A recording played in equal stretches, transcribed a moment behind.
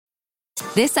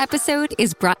This episode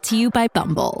is brought to you by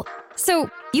Bumble. So,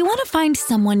 you want to find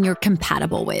someone you're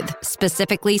compatible with,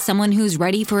 specifically someone who's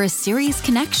ready for a serious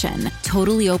connection,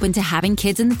 totally open to having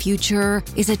kids in the future,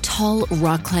 is a tall,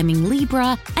 rock-climbing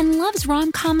Libra, and loves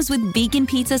rom-coms with vegan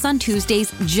pizzas on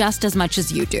Tuesdays just as much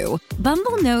as you do.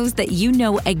 Bumble knows that you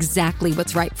know exactly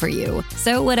what's right for you.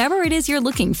 So whatever it is you're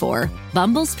looking for,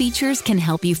 Bumble's features can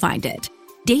help you find it.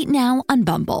 Date now on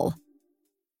Bumble.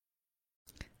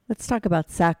 Let's talk about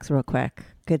sex real quick.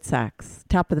 Good sex.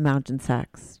 Top of the mountain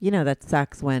sex. You know that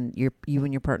sex when you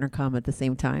and your partner come at the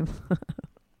same time.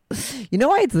 You know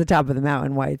why it's the top of the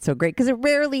mountain, why it's so great? Because it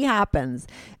rarely happens.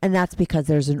 And that's because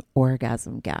there's an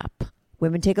orgasm gap.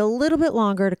 Women take a little bit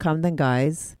longer to come than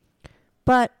guys,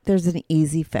 but there's an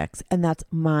easy fix. And that's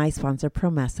my sponsor,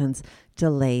 Promescent's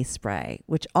Delay Spray,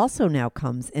 which also now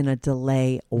comes in a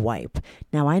delay wipe.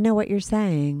 Now, I know what you're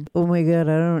saying. Oh my God,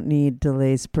 I don't need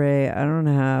delay spray. I don't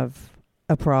have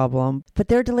a problem. But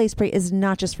their delay spray is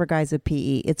not just for guys with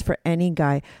PE. It's for any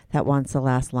guy that wants to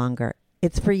last longer.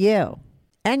 It's for you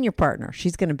and your partner.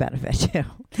 She's going to benefit too.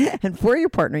 And for your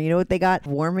partner, you know what they got?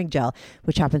 Warming gel,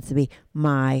 which happens to be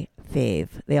my fave.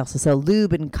 They also sell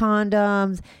lube and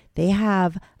condoms. They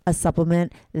have a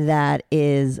supplement that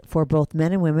is for both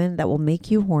men and women that will make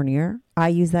you hornier. I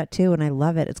use that too, and I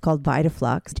love it. It's called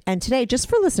VitaFlux. And today, just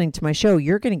for listening to my show,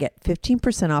 you're going to get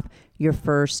 15% off your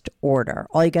first order.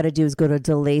 All you got to do is go to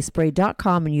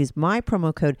delayspray.com and use my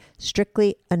promo code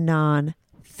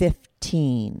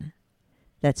StrictlyAnon15.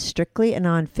 That's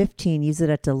StrictlyAnon15. Use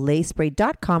it at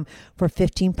delayspray.com for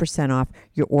 15% off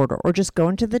your order. Or just go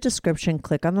into the description,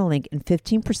 click on the link, and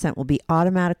 15% will be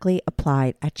automatically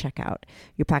applied at checkout.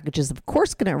 Your package is, of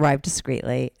course, going to arrive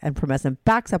discreetly, and Promescent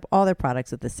backs up all their products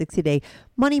with a 60-day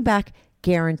money-back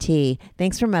guarantee.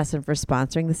 Thanks, Promescent, for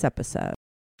sponsoring this episode.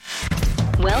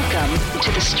 Welcome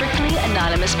to the Strictly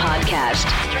Anonymous Podcast.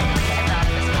 Strictly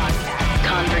Anonymous Podcast.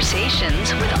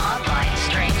 Conversations with online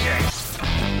strangers.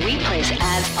 We place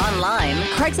ads online.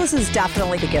 Craigslist is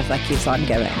definitely the gift that keeps on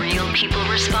giving. Real people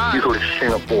respond. You go to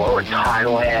Singapore or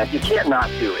Thailand, you can't not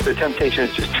do it. The temptation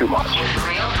is just too much. With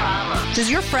real problems.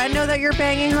 Does your friend know that you're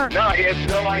banging her? No, he has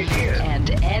no idea. And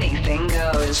anything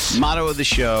goes. Motto of the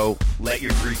show, let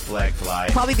your Greek flag fly.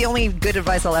 Probably the only good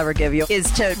advice I'll ever give you is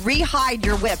to re-hide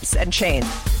your whips and chains.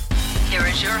 Here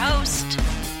is your host,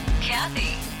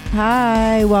 Kathy.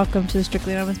 Hi, welcome to the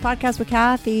Strictly Anonymous Podcast with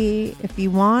Kathy. If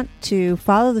you want to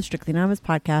follow the Strictly Anonymous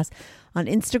Podcast on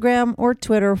Instagram or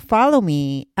Twitter, follow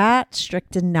me at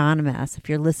Strict Anonymous. If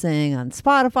you're listening on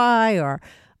Spotify or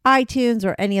iTunes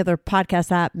or any other podcast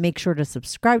app, make sure to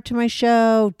subscribe to my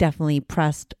show. Definitely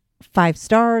press 5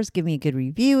 stars. Give me a good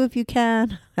review if you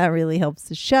can. That really helps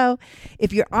the show.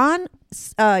 If you're on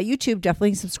YouTube,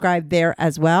 definitely subscribe there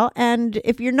as well. And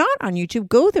if you're not on YouTube,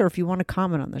 go there if you want to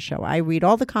comment on the show. I read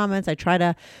all the comments. I try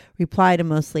to reply to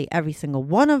mostly every single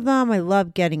one of them. I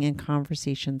love getting in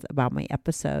conversations about my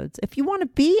episodes. If you want to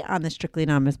be on the Strictly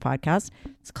Anonymous Podcast,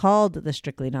 it's called the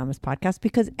Strictly Anonymous Podcast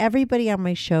because everybody on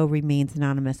my show remains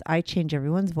anonymous. I change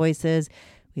everyone's voices.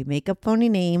 We make up phony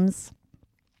names.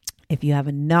 If you have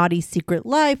a naughty secret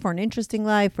life or an interesting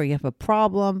life or you have a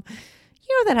problem,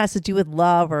 that has to do with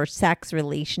love or sex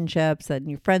relationships and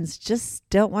your friends just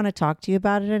don't want to talk to you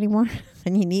about it anymore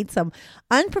and you need some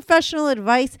unprofessional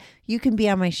advice, you can be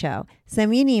on my show.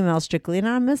 Send me an email,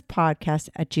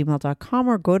 strictlyanonymouspodcast@gmail.com,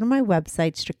 or go to my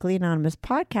website,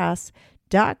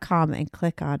 strictlyanonymouspodcast.com, and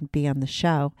click on Be on the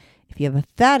Show. If you have a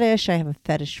fetish, I have a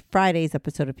Fetish Fridays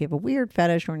episode. If you have a weird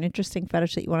fetish or an interesting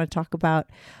fetish that you want to talk about,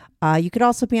 you could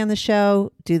also be on the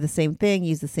show, do the same thing,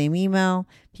 use the same email.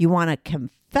 If you want to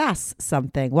confess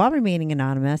something while remaining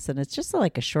anonymous, and it's just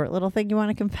like a short little thing you want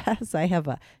to confess, I have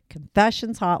a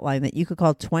confessions hotline that you could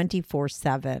call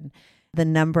 24/7. The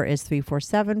number is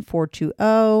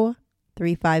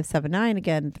 347-420-3579.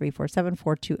 Again,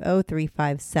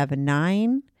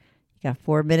 347-420-3579. You got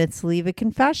 4 minutes to leave a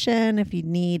confession. If you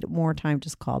need more time,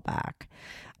 just call back.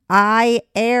 I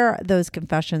air those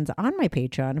confessions on my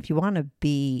Patreon. If you want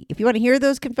to hear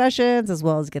those confessions, as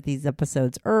well as get these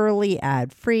episodes early,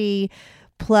 ad free.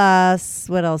 Plus,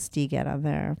 what else do you get on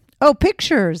there? Oh,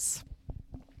 pictures.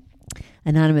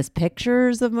 Anonymous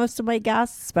pictures of most of my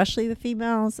guests, especially the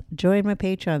females. Join my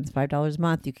Patreon. It's $5 a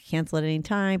month. You can cancel at any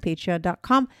time.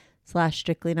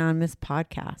 Patreon.com/Strictly Anonymous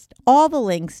Podcast. All the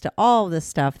links to all of this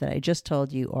stuff that I just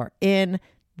told you are in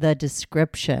the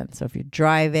description. So if you're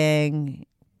driving,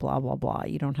 blah, blah, blah,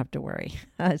 you don't have to worry.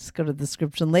 Just go to the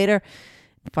description later.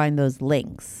 Find those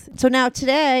links. So now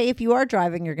today, if you are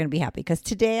driving, you're going to be happy because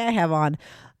today I have on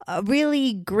a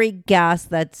really great guest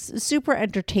that's super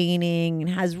entertaining and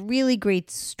has really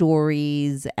great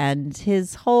stories, and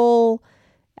his whole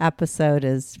episode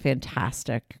is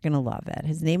fantastic. You're going to love it.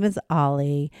 His name is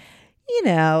Ollie. You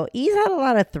know, he's had a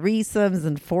lot of threesomes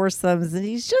and foursomes, and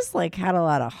he's just like had a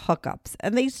lot of hookups.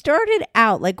 And they started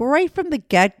out like right from the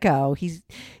get-go. He's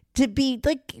to be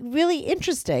like really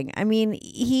interesting. I mean,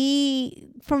 he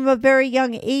from a very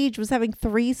young age was having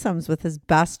threesomes with his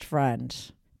best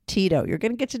friend, Tito. You're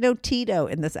going to get to know Tito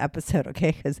in this episode,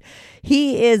 okay? Because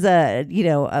he is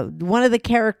one of the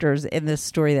characters in this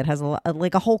story that has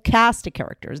a whole cast of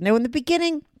characters. Now, in the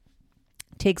beginning,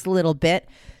 it takes a little bit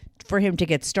for him to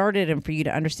get started and for you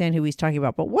to understand who he's talking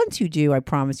about. But once you do, I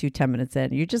promise you 10 minutes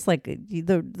in, you're just like,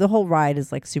 the whole ride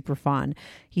is like super fun.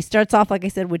 He starts off, like I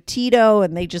said, with Tito,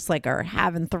 and they just like are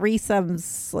having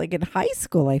threesomes like in high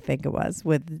school, I think it was,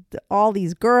 with all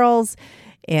these girls.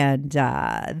 And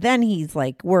then he's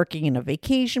like working in a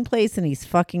vacation place and he's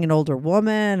fucking an older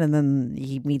woman. And then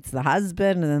he meets the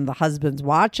husband, and then the husband's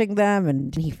watching them,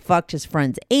 and he fucked his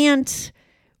friend's aunt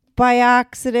by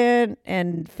accident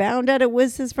and found out it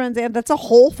was his friend's aunt. That's a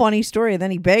whole funny story. And then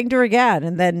he banged her again.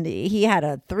 And then he had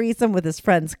a threesome with his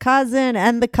friend's cousin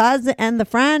and the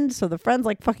friend. So the friend's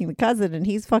like fucking the cousin and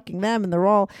he's fucking them, and they're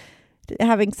all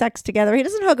having sex together. He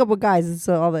doesn't hook up with guys.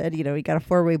 So all that, he got a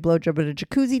 4-way blowjob in a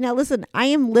jacuzzi. Now listen, I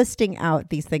am listing out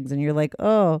these things and you're like,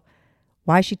 oh,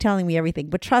 why is she telling me everything?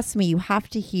 But trust me, you have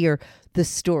to hear the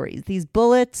stories. These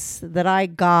bullets that I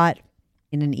got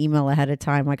in an email ahead of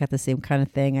time, I got the same kind of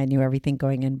thing. I knew everything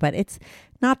going in, but it's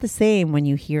not the same when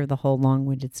you hear the whole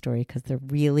long-winded story because they're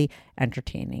really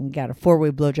entertaining. He got a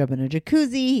 4-way blowjob in a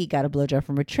jacuzzi. He got a blowjob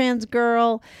from a trans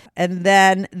girl. And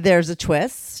then there's a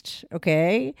twist,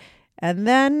 okay? And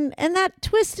that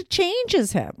twist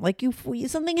changes him. Like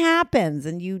something happens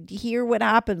and you hear what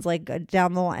happens like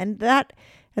down the line.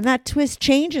 And that twist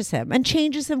changes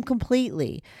him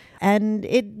completely. And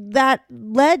that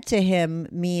led to him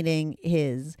meeting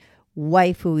his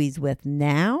wife, who he's with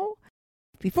now.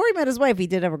 Before he met his wife, he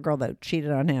did have a girl that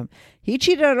cheated on him. He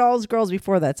cheated on all his girls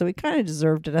before that, so he kind of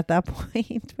deserved it at that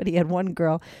point. But he had one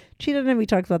girl cheated on him. He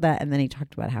talked about that, and then he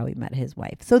talked about how he met his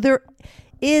wife. So there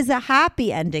is a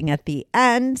happy ending at the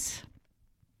end.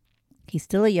 He's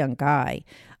still a young guy.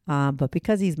 But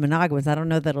because he's monogamous, I don't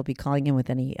know that he'll be calling in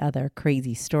with any other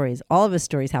crazy stories. All of his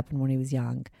stories happened when he was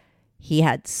young. He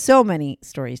had so many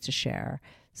stories to share.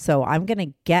 So I'm going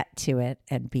to get to it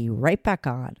and be right back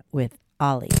on with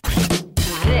Ollie.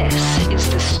 This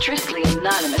is the Strictly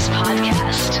Anonymous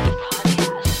podcast.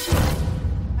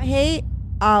 Hey,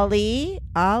 Ollie.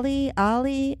 Welcome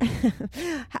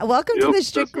to the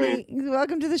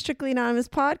Strictly Anonymous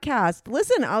podcast.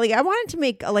 Listen, Ollie, I wanted to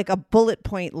make a bullet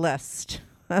point list.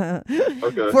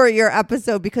 Okay. For your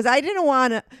episode, because I didn't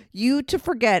want you to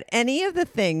forget any of the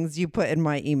things you put in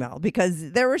my email,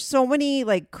 because there were so many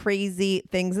like crazy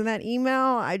things in that email.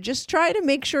 I just try to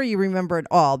make sure you remember it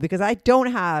all, because I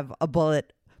don't have a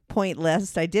bullet point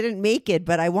list. I didn't make it,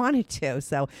 but I wanted to.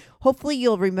 So hopefully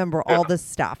you'll remember all this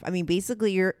stuff. I mean,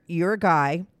 basically you're a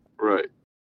guy. Right.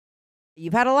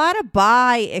 You've had a lot of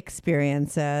bi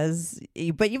experiences,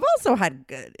 but you've also had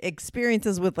good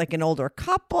experiences with like an older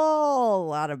couple, a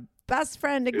lot of best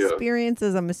friend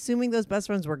experiences. I'm assuming those best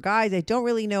friends were guys. I don't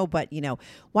really know, but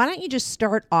why don't you just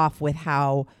start off with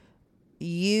how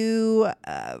you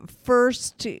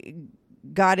first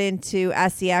got into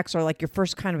sex, or like your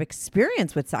first kind of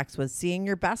experience with sex was seeing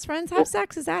your best friends have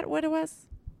sex? Is that what it was?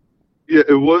 Yeah,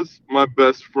 it was my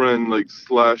best friend,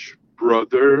 /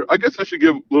 brother. I guess I should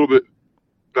give a little bit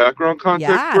background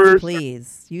context first.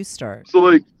 Please. You start.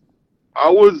 So I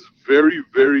was very,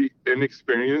 very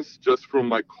inexperienced just from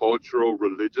my cultural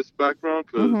religious background,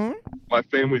 because my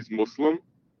family's Muslim.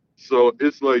 So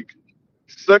it's like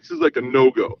sex is like a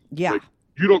no-go. Yeah.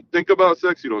 You don't think about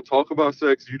sex, you don't talk about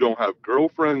sex, you don't have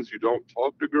girlfriends, you don't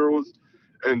talk to girls,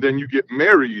 and then you get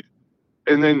married,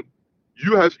 and then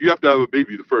you have to have a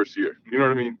baby the first year. You know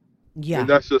what I mean? Yeah. And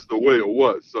that's just the way it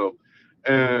was. So,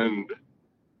 and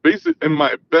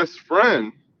my best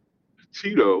friend,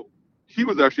 Tito, he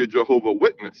was actually a Jehovah's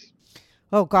Witness.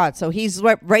 Oh, God. So he's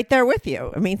right there with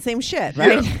you. I mean, same shit,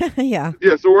 right? Yeah.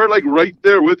 Yeah. So we're like right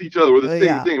there with each other. We're the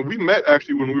same thing. We met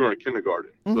actually when we were in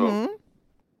kindergarten.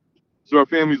 So our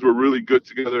families were really good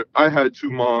together. I had 2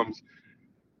 moms,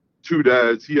 2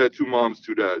 dads. He had 2 moms,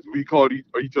 2 dads. We called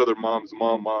each other moms,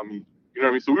 mom, mommy. You know what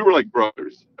I mean? So we were like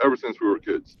brothers ever since we were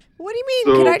kids. What do you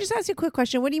mean? Can I just ask you a quick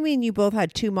question? What do you mean you both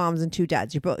had 2 moms and 2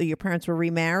 dads? Your parents were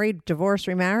remarried, divorced,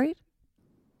 remarried?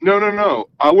 No.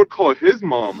 I would call his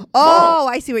mom. Oh,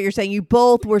 I see what you're saying. You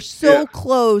both were so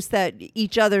close that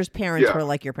each other's parents were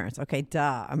like your parents. Okay,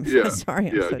 duh. I'm so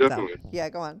sorry. I'm so definitely. dumb. Yeah,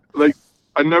 go on.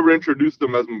 I never introduced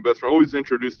them as my best friend. I always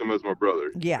introduced them as my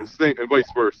brother. Yeah. And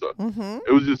vice versa.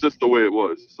 It was just the way it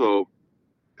was. So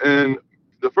And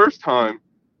the first time,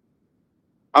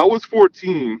 I was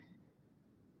 14.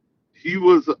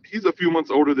 He's a few months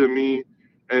older than me,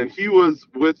 and he was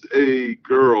with a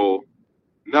girl,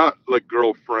 not like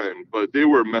girlfriend, but they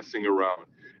were messing around.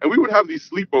 And we would have these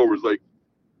sleepovers, like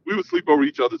we would sleep over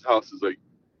each other's houses like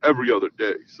every other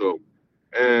day. So,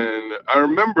 and I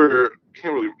remember,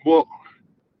 can't really, well,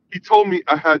 he told me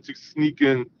I had to sneak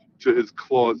in to his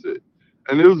closet.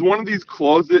 And it was one of these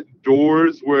closet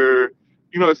doors where,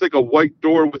 it's like a white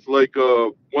door with like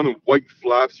one of the white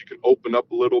flaps you can open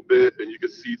up a little bit and you can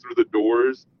see through the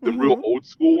doors, the real old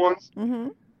school ones. Mm-hmm.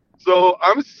 So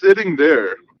I'm sitting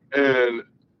there and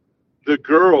the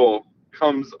girl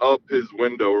comes up his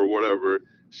window or whatever.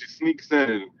 She sneaks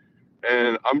in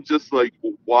and I'm just like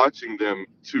watching them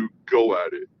to go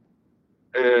at it.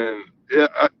 And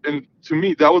and to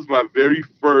me, that was my very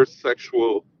first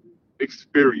sexual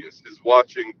experience, is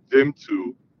watching them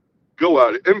two go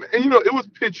at it. And it was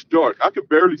pitch dark. I could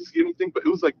barely see anything, but it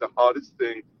was like the hottest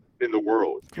thing in the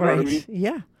world. You know what I mean?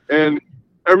 Yeah. And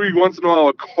every once in a while,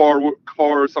 a car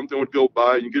or something would go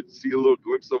by, and you get to see a little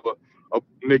glimpse of a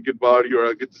naked body, or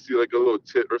I get to see like a little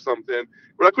tit or something.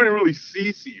 But I couldn't really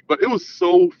see. But it was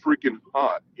so freaking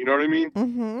hot. You know what I mean?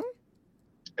 Mm-hmm.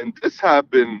 And this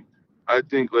happened, I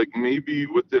think, like maybe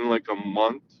within like a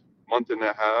month and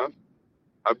a half.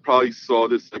 I probably saw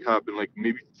this like happen like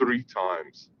maybe 3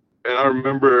 times. And I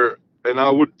remember, and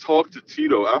I would talk to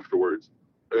Tito afterwards,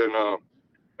 and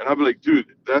I'd be like, dude,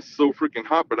 that's so freaking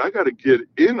hot, but I got to get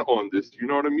in on this. You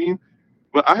know what I mean?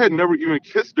 But I had never even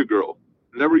kissed a girl,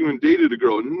 never even dated a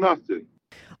girl, nothing.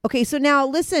 Okay, so now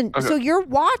listen. Okay. So you're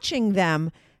watching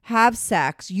them have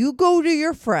sex. You go to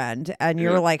your friend and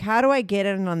you're like, how do I get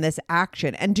in on this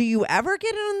action? And do you ever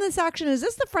get in on this action? Is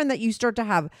this the friend that you start to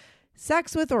have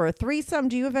sex with, or a threesome?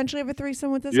 Do you eventually have a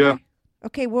threesome with this guy?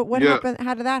 Okay, what happened?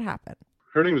 How did that happen?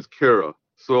 Her name is Kara.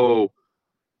 So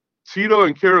Tito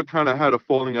and Kara kind of had a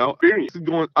falling out.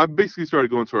 I basically started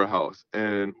going to her house,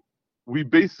 and we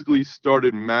basically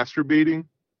started masturbating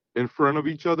in front of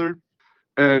each other.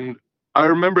 And I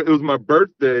remember it was my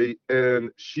birthday,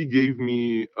 and she gave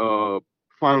me,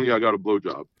 finally I got a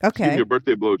blowjob. Okay. She gave me a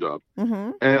birthday blowjob.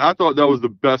 Mm-hmm. And I thought that was the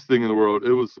best thing in the world.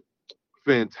 It was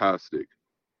fantastic.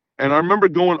 And I remember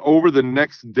going over the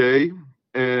next day,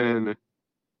 and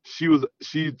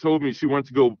she told me she wanted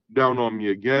to go down on me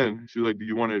again. She was like, do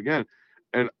you want it again?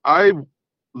 And I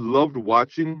loved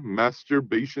watching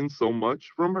masturbation so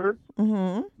much from her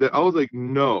that I was like,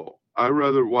 no, I'd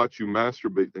rather watch you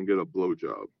masturbate than get a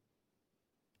blowjob.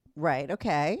 Right.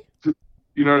 Okay.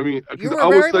 You know what I mean? You were I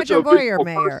very was such much a voyeur, visual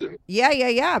Mayor. person.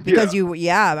 Yeah. Because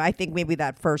I think maybe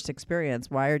that first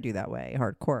experience wired you that way,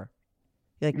 hardcore.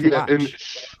 You like to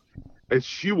watch. And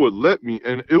she would let me,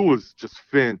 and it was just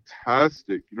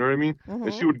fantastic. You know what I mean?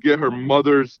 And she would get her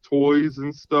mother's toys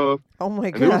and stuff. Oh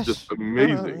my gosh. And it was just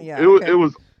amazing. It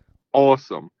was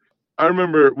awesome. I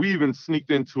remember we even we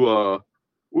went to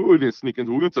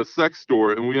a sex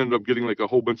store, and we ended up getting like a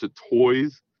whole bunch of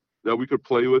toys that we could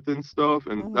play with and stuff.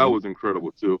 And that was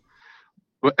incredible too.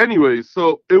 But anyway,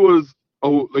 so it was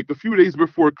like a few days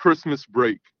before Christmas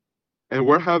break, and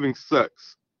we're having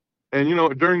sex. And,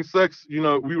 during sex, we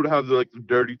would have the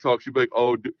dirty talk. She'd be like,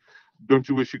 oh, don't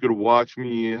you wish you could watch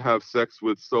me have sex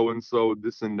with so-and-so,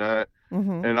 this and that?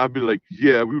 And I'd be like,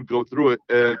 yeah, we would go through it.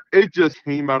 And it just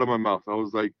came out of my mouth. I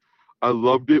was like, I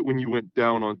loved it when you went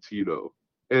down on Tito.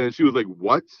 And she was like,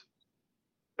 what?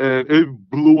 And it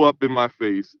blew up in my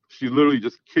face. She literally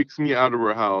just kicks me out of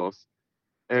her house.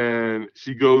 And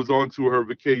she goes on to her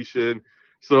vacation.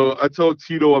 So I told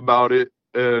Tito about it.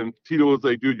 And Tito was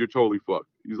like, dude, you're totally fucked.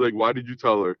 He's like, why did you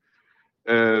tell her?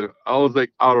 And I was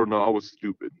like, I don't know. I was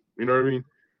stupid. You know what I mean?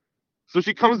 So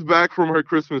she comes back from her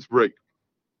Christmas break.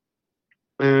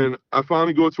 And I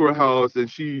finally go to her house, and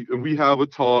we have a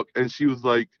talk. And she was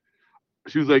like,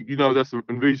 that's an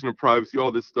invasion of privacy,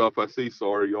 all this stuff. I say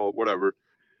sorry, y'all, whatever.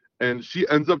 And she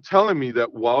ends up telling me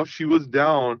that while she was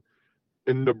down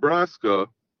in Nebraska,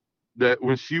 that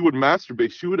when she would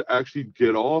masturbate, she would actually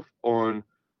get off on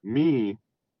me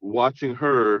watching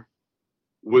her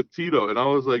with Tito. And I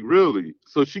was like, really?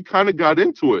 So she kind of got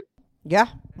into it. Yeah.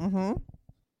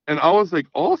 And I was like,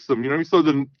 awesome. You know what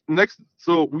I mean?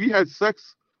 So we had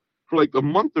sex for like a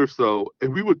month or so,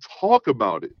 and we would talk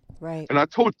about it. Right. And I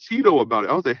told Tito about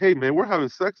it. I was like, hey man, we're having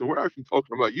sex and we're actually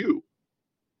talking about you.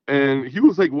 And he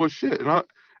was like, well shit.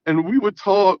 And we would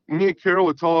talk, me and Carol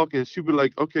would talk, and she'd be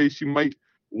like, okay, she might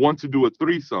want to do a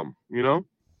threesome,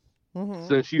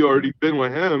 since she already been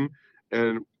with him.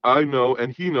 And I know,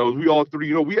 and he knows, we all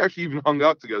three, we actually even hung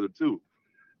out together too.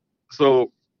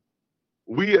 So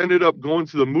we ended up going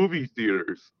to the movie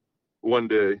theaters one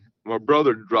day, my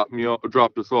brother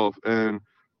dropped us off, and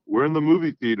we're in the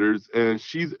movie theaters, and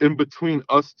she's in between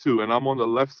us two, and I'm on the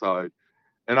left side,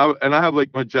 and I have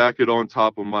like my jacket on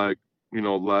top of my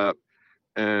lap,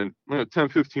 and 10,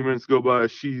 15 minutes go by,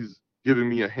 she's giving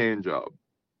me a hand job,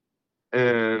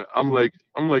 and I'm like,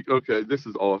 okay, this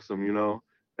is awesome,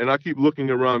 and I keep looking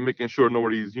around, making sure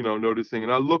nobody's noticing,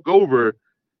 and I look over,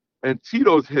 and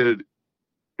Tito's head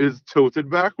is tilted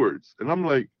backwards, and I'm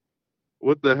like,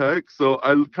 what the heck? So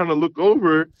I kind of look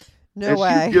over, and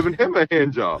she's giving him a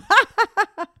hand job.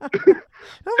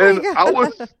 Oh and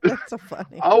God. That's so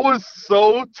funny. I was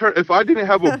so if I didn't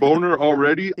have a boner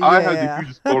already, I had the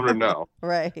hugest boner now.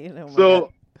 Right. Oh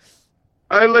so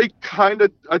God.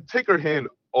 I take her hand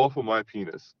off of my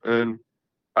penis, and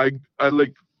I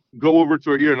like go over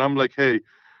to her ear, and I'm like, hey,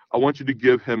 I want you to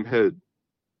give him head.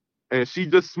 And she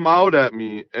just smiled at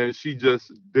me, and she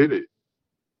just did it.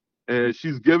 And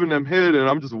she's giving him head, and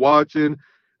I'm just watching,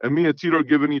 and me and Tito are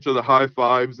giving each other high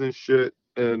fives and shit,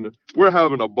 and we're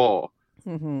having a ball.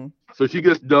 Mm-hmm. So she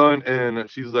gets done, and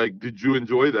she's like, did you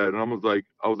enjoy that? And I was like,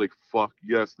 fuck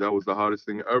yes, that was the hottest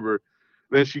thing ever.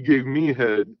 Then she gave me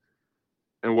head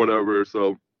and whatever,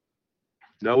 so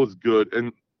that was good,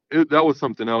 and that was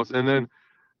something else. And then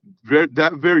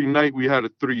that very night we had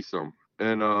a threesome,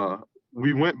 and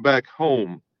we went back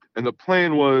home, and the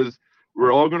plan was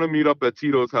we're all going to meet up at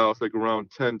Tito's house like around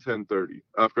 10:30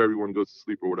 after everyone goes to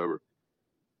sleep or whatever.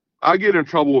 I get in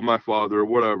trouble with my father or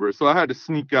whatever, so I had to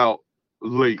sneak out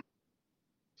late.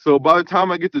 So by the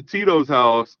time I get to Tito's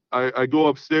house, I go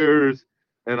upstairs,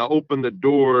 and I open the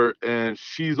door, and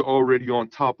she's already on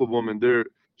top of him, and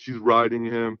she's riding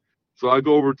him. So I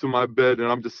go over to my bed,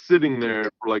 and I'm just sitting there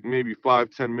for like maybe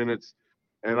 5-10 minutes,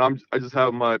 and I just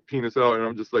have my penis out, and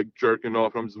I'm just like jerking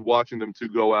off. I'm just watching them two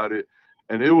go at it,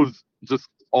 and it was just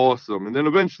awesome. And then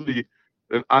eventually,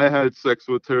 then I had sex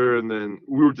with her, and then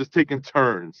we were just taking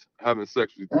turns having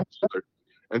sex with each other.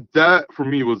 And that for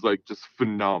me was like just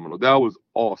phenomenal. That was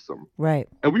awesome. Right.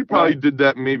 And we probably did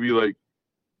that maybe like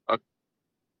a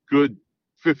good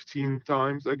 15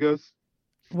 times, I guess.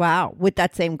 Wow. With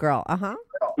that same girl. Uh-huh.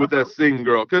 With that same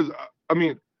girl. Because, I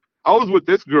mean, I was with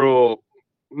this girl,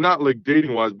 not like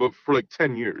dating wise, but for like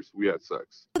 10 years we had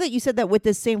sex. That you said that with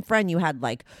this same friend you had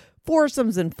like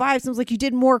foursomes and fivesomes, like you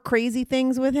did more crazy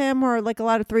things with him, or like a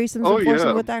lot of threesomes and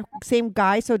foursomes with that same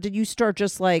guy. So did you start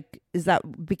just like,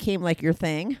 became like your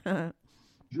thing?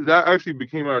 That actually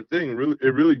became our thing.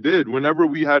 It really did. Whenever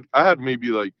I had maybe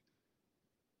like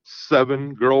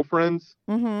 7 girlfriends.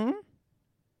 Mm-hmm.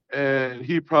 And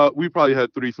we probably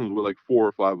had threesomes with like 4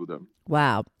 or 5 of them.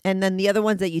 Wow. And then the other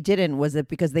ones that you didn't, was it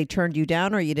because they turned you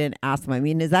down, or you didn't ask them? I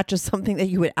mean, is that just something that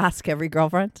you would ask every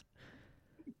girlfriend?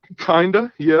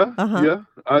 Kinda, yeah. Uh-huh.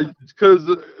 Yeah. Because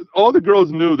all the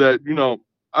girls knew that,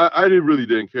 I really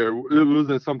didn't care. It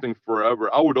wasn't something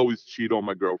forever. I would always cheat on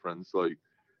my girlfriends, like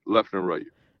left and right.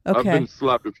 Okay. I've been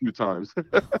slapped a few times.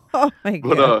 Oh my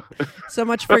God. So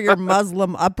much for your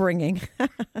Muslim upbringing.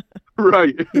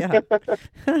 Right. Yeah.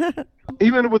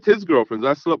 Even with his girlfriends,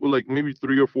 I slept with like maybe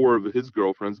 3 or 4 of his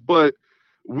girlfriends. But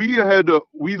we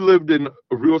lived in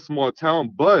a real small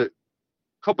town, but a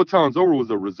couple towns over was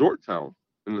a resort town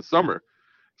in the summer.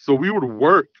 So we would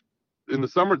work in the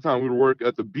summertime. We would work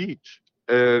at the beach,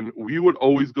 and we would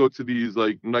always go to these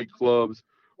like nightclubs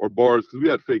or bars because we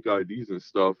had fake IDs and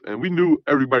stuff, and we knew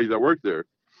everybody that worked there.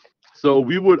 So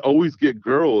we would always get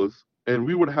girls, and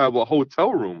we would have a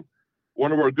hotel room.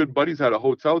 One of our good buddies had a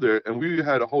hotel there, and we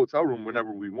had a hotel room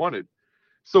whenever we wanted.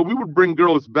 So we would bring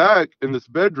girls back in this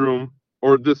bedroom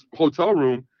or this hotel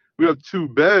room. We have 2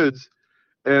 beds,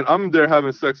 and I'm there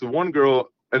having sex with one girl,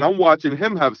 and I'm watching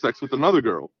him have sex with another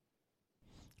girl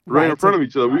right in front of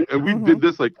each other. We did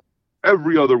this like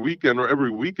every other weekend or every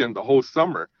weekend the whole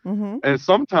summer. Mm-hmm. And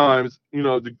sometimes,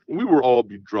 we would all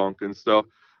be drunk and stuff.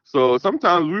 So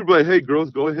sometimes we'd be like, hey,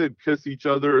 girls, go ahead, kiss each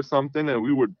other or something. And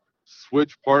we would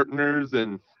switch partners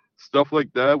and stuff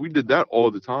like that. We did that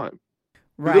all the time.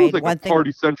 Right. It was like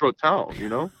party central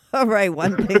town, All right.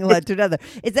 One thing led to another.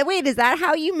 Is that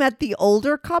how you met the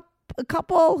older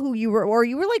couple who you were, or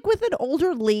you were like with an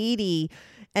older lady?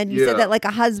 And you said that like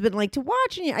a husband liked to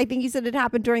watch, and I think you said it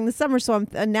happened during the summer. So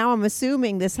now I'm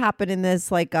assuming this happened in this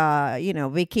like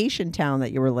vacation town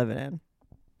that you were living in.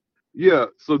 Yeah.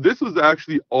 So this was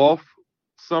actually off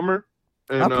summer,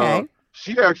 and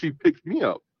she actually picked me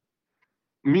up.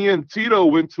 Me and Tito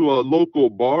went to a local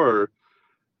bar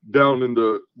down in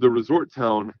the resort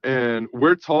town, and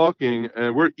we're talking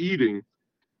and we're eating.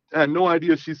 I had no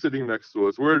idea she's sitting next to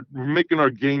us. We're making our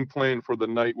game plan for the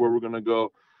night, where we're gonna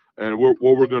go and what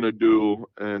we're going to do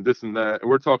and this and that. And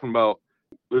we're talking about,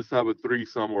 let's have a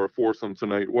threesome or a foursome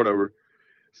tonight, whatever.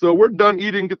 So we're done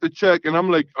eating, get the check, and I'm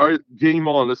like, all right, game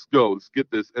on, let's go, let's get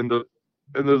this. And the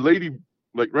lady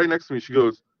like right next to me, she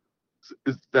goes,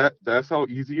 "Is that's how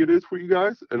easy it is for you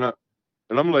guys?" And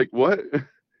I'm like, "What?" And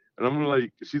I'm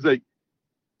like, she's like,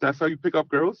 "That's how you pick up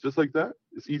girls, just like that?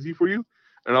 It's easy for you?"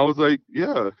 And I was like,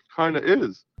 "Yeah, kind of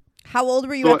is." How old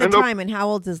were you at the time, and how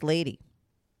old's this lady?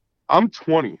 I'm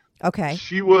 20. Okay.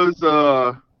 She was,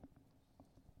 I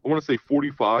want to say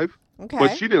 45. Okay.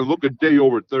 But she didn't look a day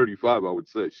over 35, I would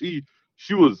say.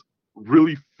 She was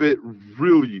really fit,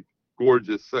 really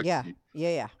gorgeous, sexy.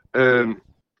 Yeah. And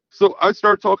so I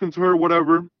start talking to her,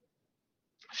 whatever.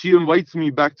 She invites me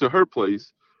back to her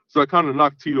place. So I kind of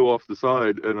knocked Tito off the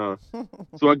side. And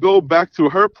so I go back to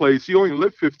her place. She only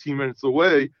lived 15 minutes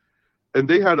away. And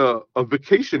they had a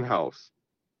vacation house.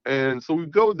 And so we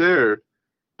go there.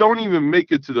 Don't even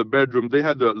make it to the bedroom. They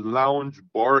had the lounge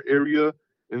bar area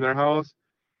in their house.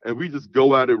 And we just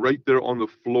go at it right there on the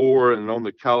floor and on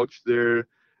the couch there.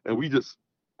 And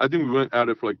I think we went at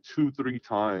it for like 2-3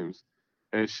 times.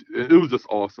 And it was just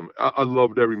awesome. I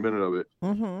loved every minute of it.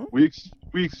 Mm-hmm.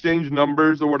 We exchanged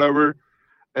numbers or whatever.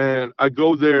 And I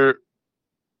go there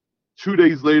 2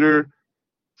 days later,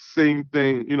 same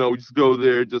thing. We just go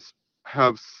there, just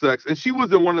have sex. And she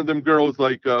wasn't one of them girls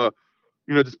like,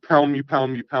 just pound me.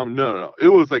 No. It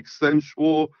was like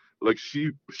sensual. Like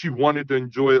she wanted to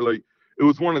enjoy it. Like, it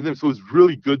was one of them. So it was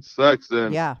really good sex.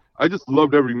 And yeah, I just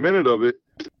loved every minute of it.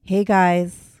 Hey,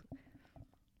 guys.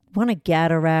 Want to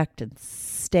get erect and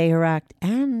stay erect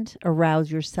and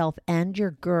arouse yourself and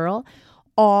your girl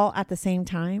all at the same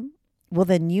time? Well,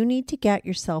 then you need to get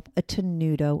yourself a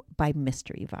Tenuto by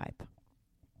Mystery Vibe.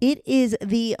 It is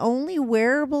the only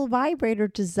wearable vibrator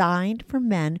designed for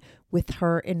men with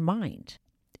her in mind.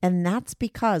 And that's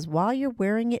because while you're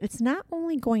wearing it, it's not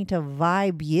only going to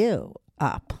vibe you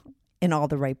up in all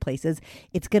the right places,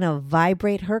 it's going to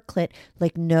vibrate her clit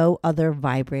like no other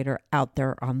vibrator out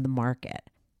there on the market.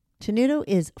 Tenuto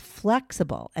is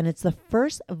flexible, and it's the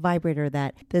first vibrator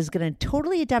that is going to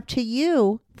totally adapt to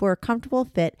you for a comfortable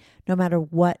fit no matter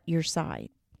what your size.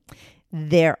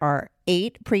 There are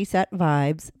 8 preset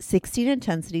vibes, 16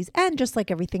 intensities, and just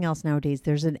like everything else nowadays,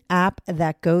 there's an app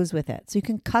that goes with it. So you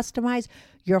can customize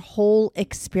your whole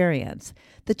experience.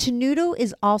 The Tenuto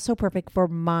is also perfect for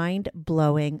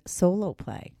mind-blowing solo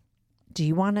play. Do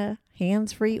you want a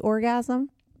hands-free orgasm?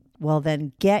 Well,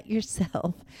 then get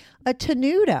yourself a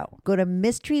Tenuto. Go to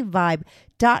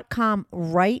mysteryvibe.com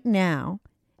right now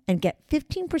and get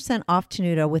 15% off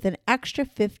Tenuto with an extra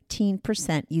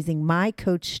 15% using my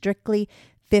code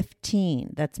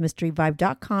STRICTLY15. That's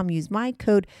mysteryvibe.com. Use my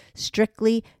code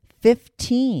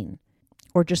STRICTLY15.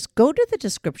 Or just go to the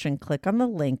description, click on the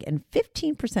link, and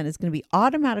 15% is going to be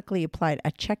automatically applied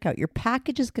at checkout. Your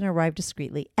package is going to arrive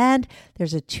discreetly, and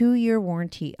there's a 2-year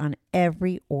warranty on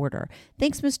every order.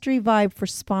 Thanks, Mystery Vibe, for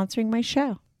sponsoring my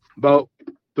show. About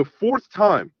the 4th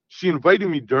time, she invited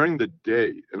me during the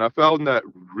day, and I found that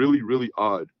really, really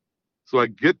odd. So I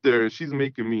get there, and she's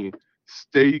making me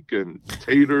steak and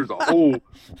taters, a whole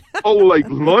like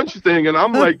lunch thing, and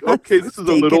I'm like, okay, this is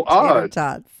a little odd.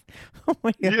 Tots. Oh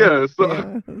my God. Yeah,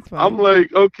 so I'm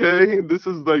like, okay, this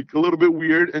is like a little bit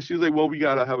weird. And she's like, well, we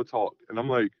gotta have a talk. And I'm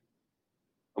like,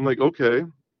 okay.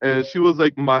 And she was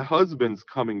like, my husband's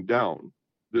coming down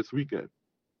this weekend.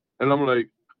 And I'm like,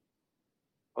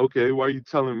 okay, why are you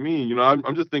telling me?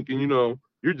 I'm just thinking,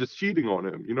 you're just cheating on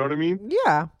him. You know what I mean?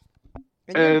 Yeah.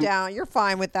 And you're down. You're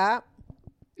fine with that.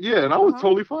 Yeah, and I was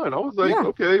totally fine. I was like,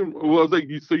 okay. Well, I was like,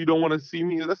 so you don't want to see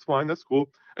me? That's fine. That's cool.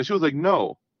 And she was like,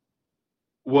 no.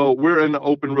 Well, we're in an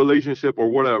open relationship or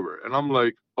whatever. And I'm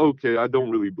like, okay, I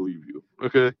don't really believe you.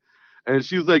 Okay. And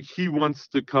she's like, he wants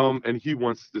to come and he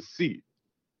wants to see.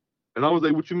 And I was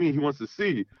like, what you mean he wants to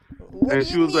see? What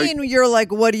do you mean? You're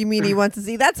like, what do you mean he wants to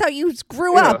see? That's how you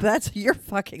grew up. That's your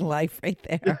fucking life right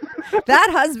there. That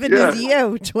husband is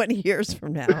you 20 years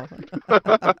from now.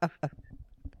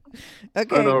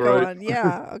 Okay, go on.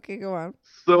 Yeah. Okay, go on.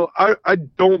 So I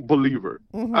don't believe her.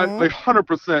 Mm-hmm. I like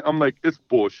 100%. I'm like, it's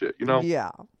bullshit,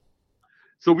 Yeah.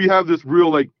 So we have this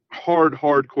real like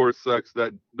hardcore sex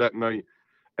that night,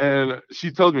 and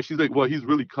she tells me, she's like, well, he's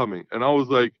really coming, and I was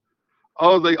like,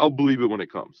 I'll believe it when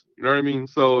it comes. You know what I mean?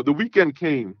 So the weekend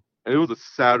came, and it was a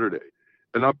Saturday,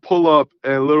 and I pull up,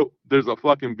 and there's a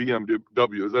fucking BMW.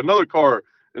 There's another car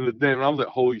in the den, and I was like,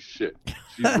 holy shit,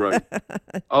 she's right.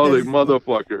 I was like,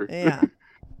 motherfucker. Yeah.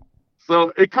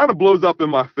 So it kind of blows up in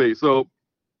my face. So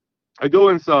I go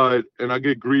inside, and I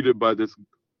get greeted by this.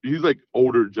 He's like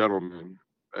older gentleman,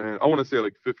 and I want to say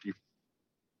like 50,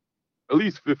 at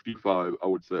least 55, I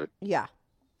would say. Yeah.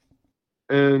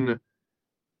 And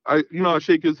I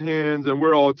shake his hands and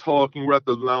we're all talking. We're at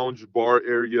the lounge bar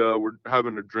area. We're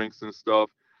having the drinks and stuff.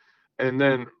 And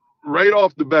then right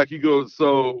off the back, he goes,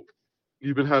 "So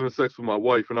you've been having sex with my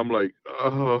wife?" And I'm like,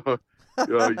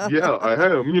 yeah, I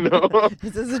am,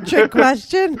 Is this a trick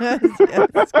question? And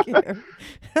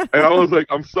I was like,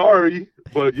 "I'm sorry,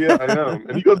 but yeah, I am."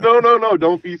 And he goes, No,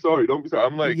 don't be sorry. Don't be sorry.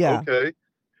 I'm like, Yeah. Okay.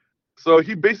 So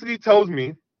he basically tells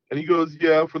me, and he goes,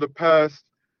 "Yeah, for the past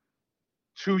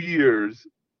 2 years,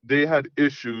 they had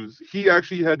issues." He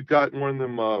actually had gotten one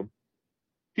of them,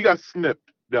 he got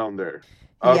snipped down there.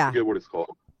 I Yeah. forget what it's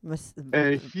called.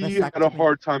 And he had a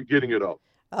hard time getting it up.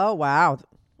 Oh, wow.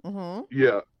 Mm-hmm.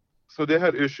 Yeah. So they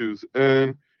had issues.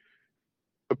 And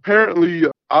apparently,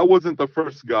 I wasn't the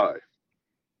first guy.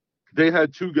 They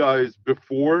had 2 guys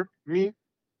before me,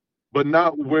 but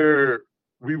not where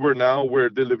we were now, where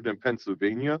they lived in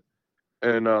Pennsylvania.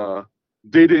 And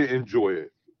they didn't enjoy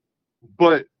it.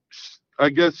 But I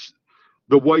guess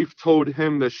the wife told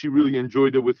him that she really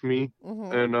enjoyed it with me.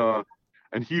 Mm-hmm.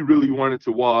 And he really wanted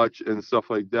to watch and stuff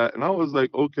like that. And I was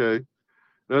like, okay,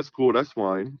 that's cool, that's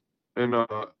fine. And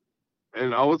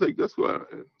I was like, that's what.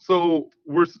 So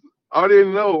I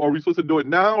didn't know. Are we supposed to do it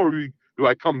now, or do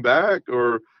I come back,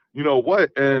 or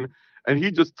what? And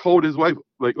he just told his wife,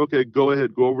 like, okay, go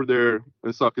ahead, go over there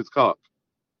and suck his cock.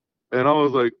 And I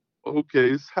was like, okay,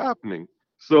 it's happening.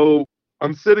 So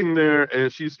I'm sitting there,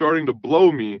 and she's starting to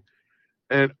blow me.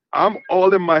 And I'm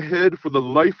all in my head. For the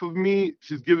life of me,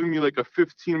 she's giving me like a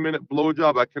 15-minute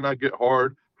blowjob. I cannot get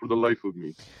hard for the life of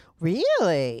me.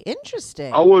 Really?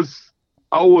 Interesting. I was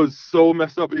so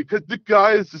messed up because the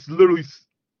guy is just literally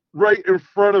right in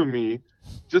front of me,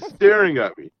 just staring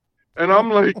at me. And I'm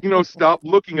like, stop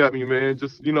looking at me, man.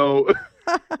 Just,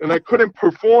 and I could not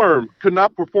perform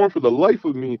for the life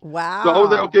of me. Wow. So I was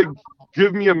like, okay,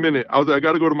 give me a minute. I was like, I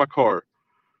got to go to my car.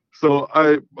 So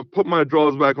I put my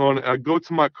drawers back on, and I go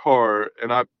to my car,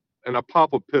 and I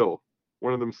pop a pill,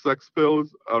 one of them sex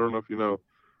pills. I don't know if you know,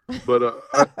 but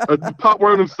I pop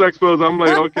one of them sex pills. I'm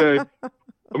like, okay,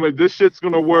 this shit's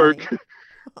gonna work.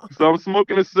 So I'm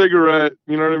smoking a cigarette,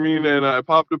 you know what I mean? And I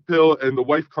pop the pill, and the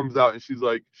wife comes out, and she's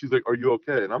like, "Are you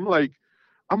okay?" And I'm like,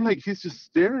 he's just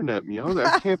staring at me. I was like,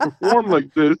 I can't perform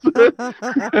like this.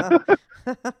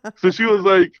 So she was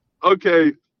like,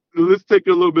 okay, let's take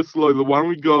it a little bit slowly. Why don't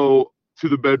we go to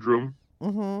the bedroom?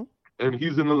 Mm-hmm. And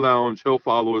he's in the lounge. He'll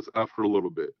follow us after a little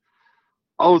bit.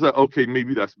 I was like, okay,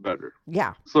 maybe that's better.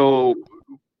 Yeah. So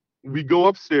we go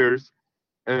upstairs,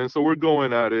 and so we're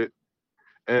going at it.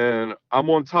 And I'm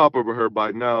on top of her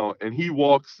by now, and he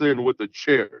walks in with a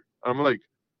chair. I'm like,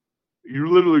 you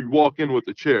literally walk in with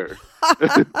a chair.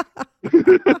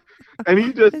 And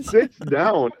he just sits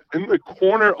down in the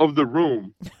corner of the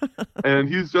room, and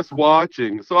he's just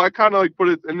watching. So I kind of like put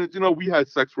it, and we had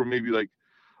sex for maybe like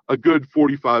a good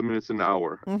 45 minutes, an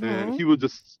hour. Mm-hmm. And he was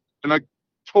just, and I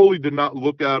totally did not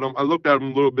look at him. I looked at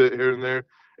him a little bit here and there,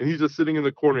 and he's just sitting in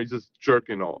the corner. He's just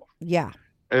jerking off. Yeah.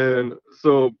 And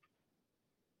so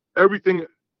everything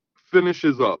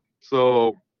finishes up.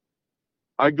 So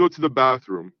I go to the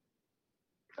bathroom.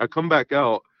 I come back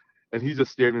out, and he's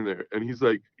just standing there, and he's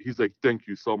like, "Thank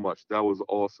you so much. That was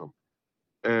awesome."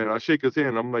 And I shake his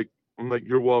hand. I'm like,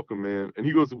 "You're welcome, man." And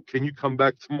he goes, "Can you come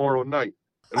back tomorrow night?"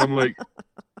 And I'm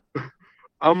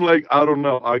like, I don't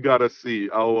know. I gotta see.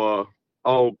 I'll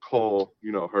call,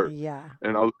 her. Yeah.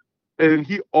 And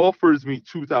he offers me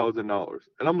 $2,000,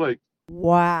 and I'm like,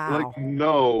 wow. Like,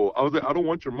 no. I was like, I don't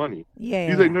want your money. Yeah.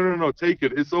 He's like, no, take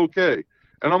it. It's okay.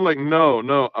 And I'm like,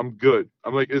 no, I'm good.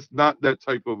 I'm like, it's not that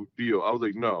type of deal. I was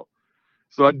like, no.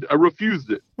 So I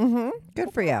refused it. Mm-hmm.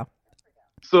 Good for you.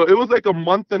 So it was like a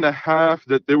month and a half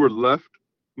that they were left,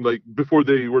 like before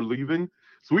they were leaving.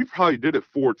 So we probably did it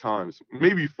 4 times,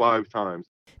 maybe 5 times.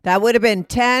 That would have been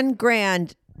 10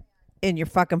 grand in your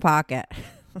fucking pocket.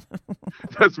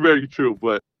 That's very true.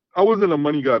 But I wasn't a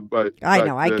money guy. But I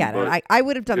know, I then, get but, it. I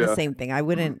would have done yeah. the same thing. I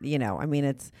wouldn't, I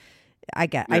mean, I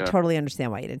totally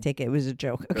understand why you didn't take it. It was a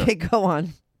joke. Okay, go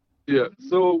on. Yeah.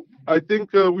 So I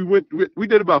think we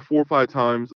did about 4 or 5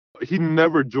 times. He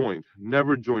never joined.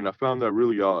 I found that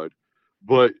really odd.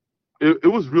 But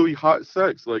it was really hot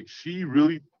sex. Like, she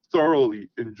really thoroughly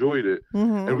enjoyed it.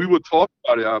 Mm-hmm. And we would talk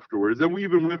about it afterwards. And we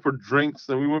even went for drinks,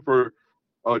 and we went for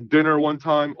dinner one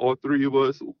time, all 3 of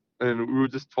us. And we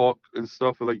would just talk and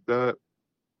stuff like that.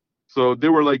 So they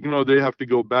were like, they have to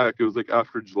go back. It was like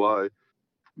after July.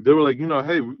 They were like,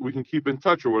 hey, we can keep in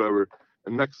touch or whatever.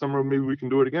 And next summer, maybe we can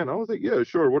do it again. I was like, yeah,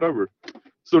 sure, whatever.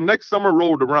 So next summer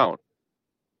rolled around.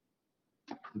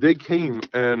 They came,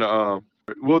 and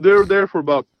they were there for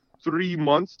about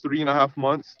 3.5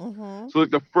 months. Mm-hmm. So like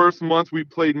the first month we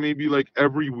played maybe like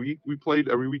every week. We played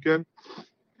every weekend.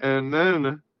 And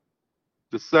then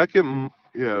it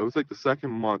was like the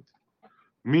second month,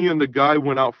 me and the guy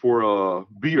went out for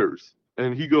beers,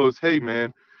 and he goes, "Hey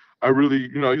man, I really,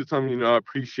 he was telling me, I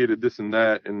appreciated this and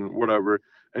that and whatever."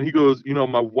 And he goes,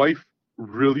 "My wife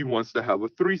really wants to have a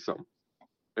threesome,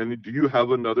 and do you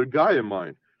have another guy in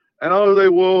mind?" And I was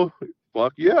like, "Well,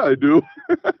 fuck yeah, I do."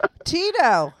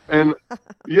 Tito. And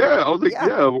yeah, I was like,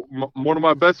 Yeah. one of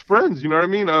my best friends, you know what I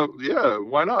mean? Yeah,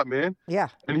 why not, man? Yeah.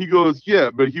 And he goes, "Yeah,"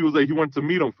 but he was like, he wanted to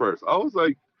meet him first. I was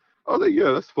like,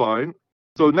 "Yeah, that's fine."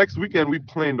 So next weekend we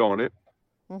planned on it,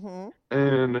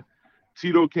 and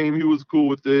Tito came. He was cool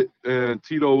with it, and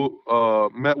Tito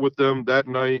met with them that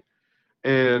night,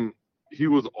 and he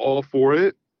was all for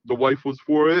it. The wife was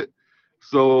for it,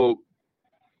 so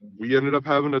we ended up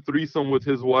having a threesome with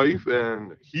his wife,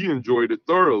 and he enjoyed it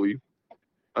thoroughly.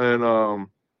 And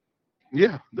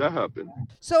yeah, that happened.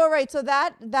 So all right, so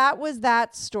that was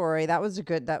that story. That was a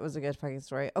good fucking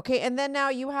story. Okay, and then now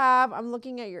you have. I'm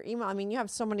looking at your email. I mean, you have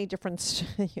so many different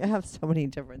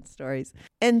stories.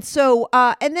 And so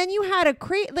and then you had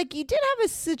you did have a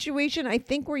situation, I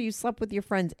think, where you slept with your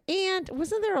friend's aunt.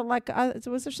 Wasn't there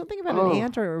was there something about an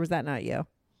aunt, or was that not you?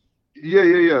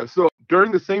 Yeah. So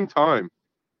during the same time,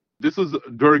 this was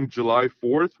during July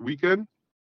 4th weekend.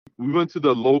 We went to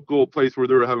the local place where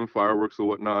they were having fireworks or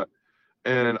whatnot.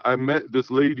 And I met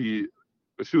this lady.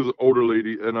 She was an older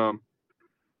lady,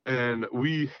 and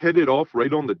we hit it off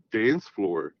right on the dance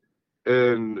floor.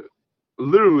 And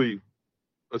literally,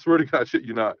 I swear to God, shit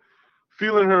you not,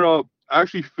 feeling her up, I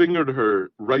actually fingered her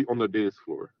right on the dance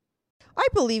floor. I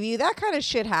believe you. That kind of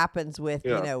shit happens with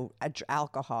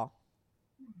alcohol.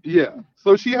 Yeah.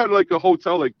 So she had like a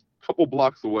hotel like a couple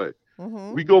blocks away.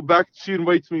 We go back. She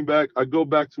invites me back. I go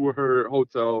back to her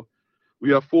hotel. We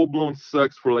have full-blown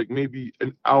sex for like maybe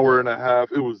an hour and a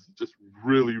half. It was just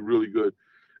really, really good.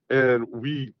 And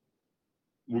we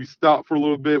stop for a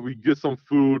little bit. We get some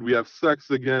food. We have sex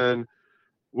again.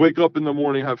 Wake up in the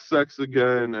morning, have sex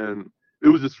again. And it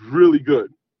was just really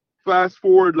good. Fast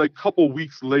forward like a couple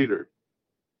weeks later.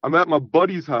 I'm at my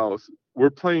buddy's house. We're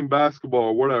playing basketball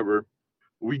or whatever.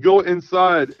 We go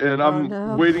inside, and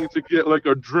I'm waiting to get like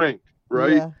a drink,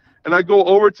 right? Yeah. And I go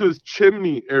over to his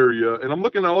chimney area, and I'm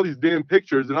looking at all these damn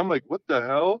pictures, and I'm like, what the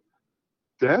hell?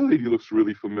 That lady looks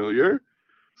really familiar.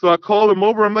 So I call him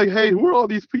over. I'm like, hey, who are all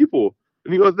these people?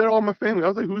 And he goes, they're all my family. I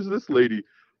was like, who's this lady?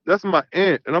 That's my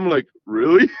aunt. And I'm like,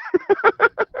 really?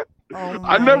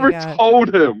 I never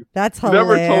told him. That's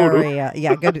hilarious. Never told him.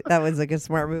 Yeah, good. That was a good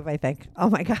smart move, I think.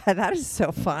 Oh my God, that is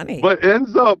so funny. But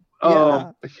ends up,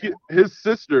 his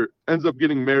sister ends up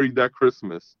getting married that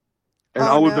Christmas. And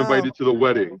I was invited to the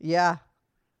wedding. Yeah.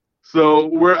 So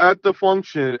we're at the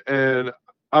function, and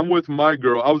I'm with my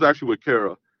girl. I was actually with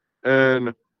Kara.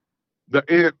 And the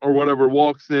aunt or whatever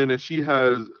walks in, and she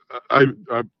has, I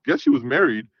guess she was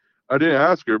married. I didn't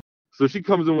ask her. So she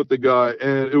comes in with the guy,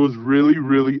 and it was really,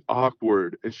 really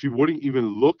awkward. And she wouldn't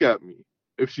even look at me.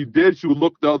 If she did, she would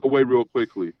look the other way real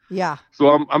quickly. Yeah. So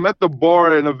I'm at the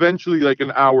bar, and eventually, like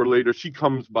an hour later, she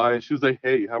comes by, and she was like,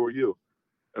 hey, how are you?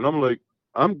 And I'm like,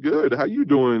 I'm good. How you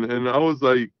doing? And I was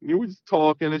like, you were just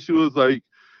talking, and she was like,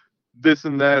 this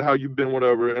and that, how you been,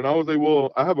 whatever. And I was like,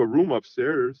 well, I have a room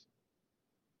upstairs.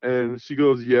 And she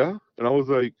goes, yeah. And I was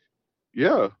like,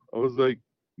 yeah. I was like,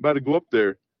 about to go up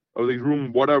there. I was like,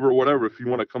 room, whatever, if you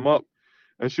want to come up.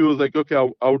 And she was like, okay,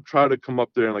 I'll try to come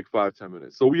up there in like 5-10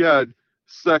 minutes. So we had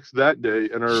sex that day,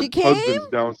 and her husband's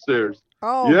downstairs.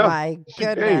 Oh, yeah, my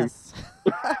goodness.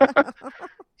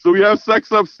 So we have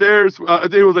sex upstairs. I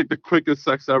think it was like the quickest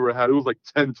sex I ever had. It was like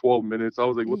 10-12 minutes. I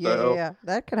was like, what the hell? Yeah,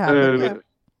 that could happen.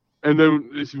 And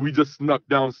then we just snuck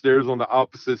downstairs on the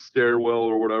opposite stairwell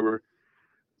or whatever.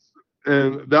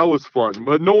 And that was fun.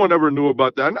 But no one ever knew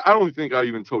about that. And I don't think I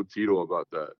even told Tito about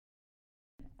that.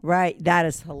 Right. That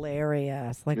is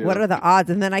hilarious. Like, what are the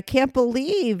odds? And then I can't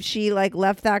believe she like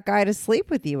left that guy to sleep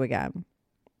with you again.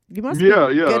 You must be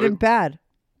good and bad.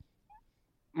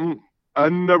 I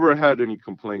never had any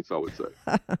complaints, I would say.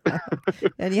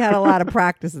 And you had a lot of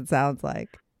practice, it sounds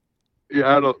like. Yeah,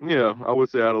 I would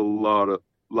say I had a lot of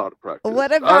practice.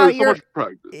 What about so much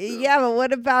practice? Yeah, but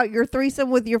what about your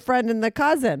threesome with your friend and the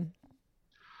cousin?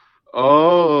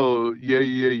 Oh,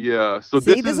 yeah. So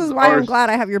see, this is why I'm glad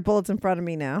I have your bullets in front of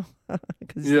me now.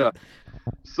 Yeah.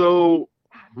 So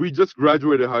we just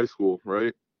graduated high school,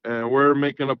 right? And we're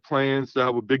making up plans to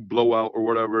have a big blowout or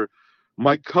whatever.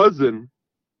 My cousin,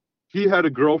 he had a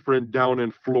girlfriend down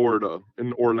in Florida,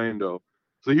 in Orlando.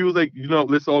 So he was like,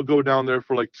 let's all go down there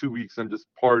for like 2 weeks and just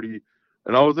party.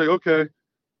 And I was like, okay.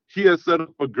 He had set up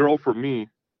a girl for me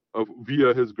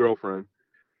via his girlfriend.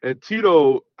 And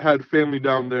Tito had family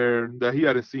down there that he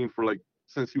hadn't seen for like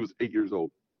since he was 8 years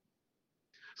old.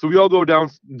 So we all go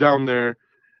down there,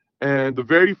 and the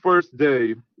very first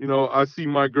day, I see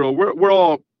my girl. We're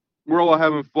all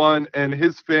having fun, and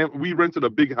his we rented a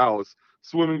big house,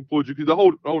 swimming pool, jacuzzi, the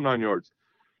whole 9 yards.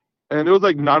 And it was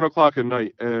like 9 o'clock at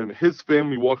night, and his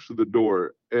family walks through the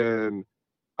door, and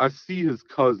I see his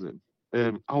cousin,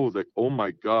 and I was like, oh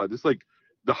my God, this is like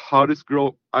the hottest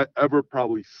girl I ever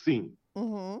probably seen.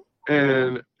 Mm-hmm.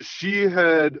 And she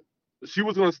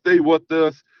was gonna stay with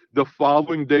us the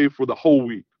following day for the whole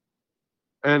week.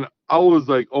 And I was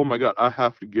like, oh my God, I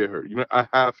have to get her. I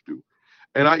have to.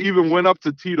 And I even went up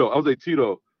to Tito. I was like,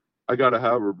 Tito, I gotta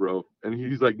have her, bro. And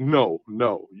he's like, no,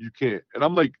 you can't. And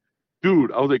I'm like,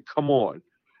 dude, I was like, come on.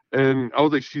 And I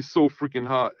was like, she's so freaking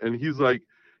hot. And he's like,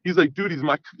 dude,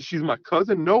 she's my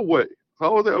cousin? No way. So I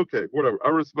was like, okay, whatever. I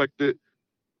respect it.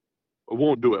 I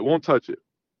won't do it. I won't touch it.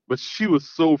 But she was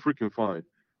so freaking fine.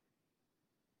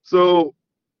 So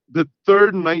the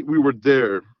third night we were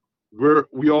there,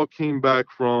 we all came back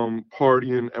from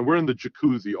partying, and we're in the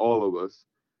jacuzzi, all of us.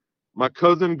 My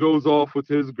cousin goes off with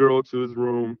his girl to his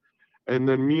room, and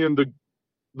then me and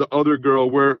the other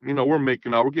girl, we're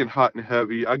making out. We're getting hot and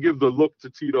heavy. I give the look to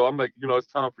Tito. I'm like, it's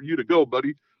time for you to go,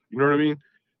 buddy. You know what I mean?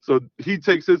 So he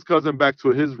takes his cousin back to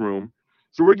his room.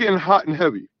 So we're getting hot and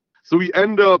heavy. So we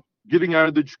end up getting out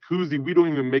of the jacuzzi. We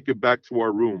don't even make it back to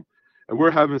our room, and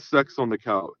we're having sex on the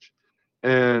couch.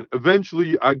 And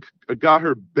eventually I got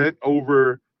her bent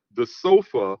over the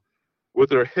sofa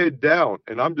with her head down,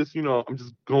 and I'm just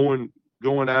going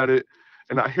at it,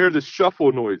 and I hear this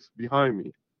shuffle noise behind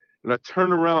me, and I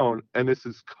turn around, and it's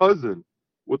his cousin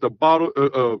with a bottle,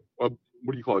 what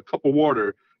do you call it, a cup of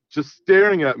water, just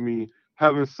staring at me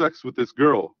having sex with this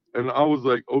girl. And I was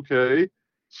like, okay.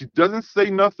 She doesn't say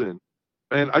nothing,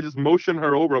 and I just motion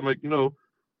her over. I'm like,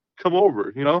 come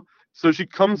over, So she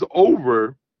comes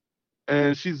over,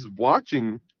 and she's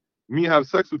watching me have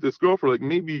sex with this girl for like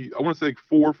maybe, I want to say like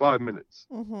 4 or 5 minutes.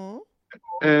 Mm-hmm.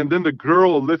 And then the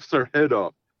girl lifts her head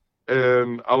up,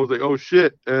 and I was like, oh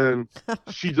shit. And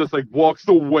she just like walks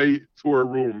away to her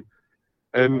room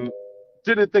and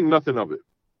didn't think nothing of it.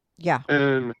 Yeah.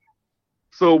 And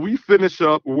so we finish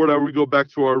up or whatever. We go back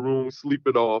to our room, sleep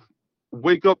it off,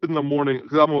 wake up in the morning,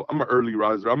 because I'm an early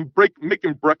riser. I'm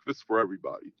making breakfast for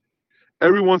everybody.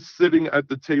 Everyone's sitting at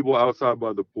the table outside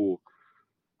by the pool.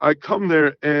 I come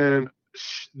there, and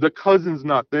the cousin's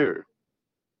not there.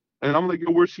 And I'm like,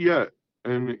 yo, where's she at?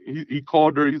 And he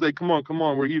called her. He's like, come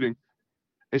on, we're eating.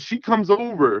 And she comes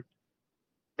over,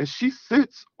 and she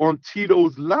sits on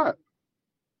Tito's lap.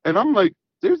 And I'm like,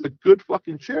 there's a good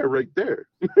fucking chair right there.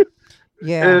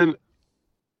 Yeah. And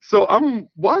so I'm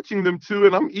watching them two,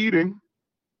 and I'm eating.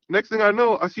 Next thing I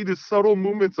know, I see these subtle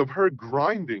movements of her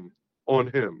grinding on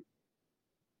him,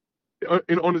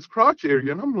 and on his crotch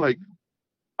area. And I'm like,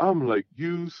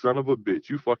 you son of a bitch,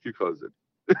 you fuck your cousin.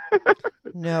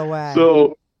 No way.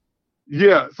 So,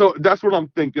 yeah, so that's what I'm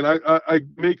thinking. I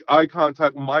make eye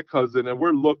contact with my cousin, and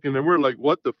we're looking, and we're like,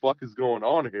 what the fuck is going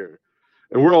on here?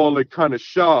 And we're all like kind of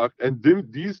shocked. And then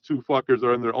these two fuckers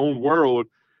are in their own world.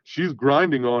 She's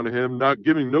grinding on him, not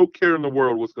giving no care in the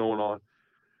world what's going on.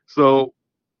 So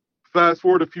fast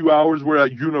forward a few hours, we're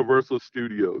at Universal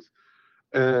Studios.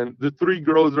 And the three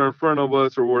girls are in front of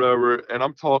us or whatever, and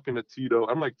I'm talking to Tito.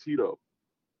 I'm like, Tito,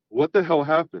 what the hell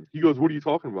happened? He goes, what are you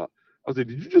talking about? I was like,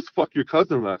 did you just fuck your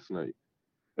cousin last night?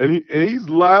 And he's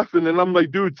laughing, and I'm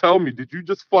like, dude, tell me, did you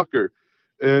just fuck her?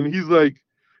 And he's like,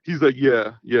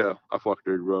 yeah, I fucked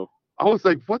her, bro. I was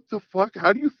like, what the fuck?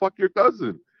 How do you fuck your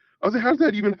cousin? I was like, how does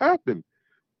that even happen?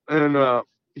 And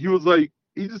he was like,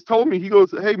 he just told me, he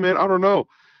goes, hey man, I don't know.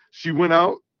 She went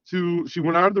out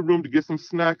of the room to get some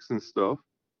snacks and stuff,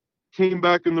 came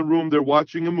back in the room, they're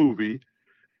watching a movie,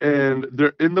 and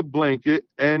they're in the blanket,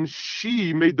 and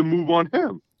she made the move on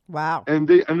him. Wow. And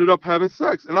they ended up having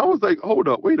sex. And I was like, hold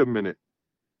up, wait a minute.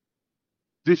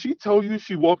 Did she tell you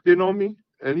she walked in on me?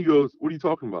 And he goes, what are you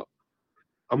talking about?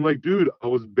 I'm like, dude, I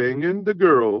was banging the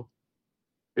girl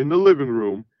in the living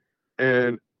room,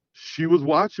 and she was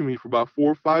watching me for about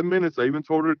 4 or 5 minutes. I even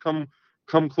told her to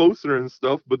come closer and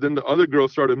stuff, but then the other girl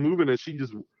started moving, and she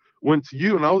just went to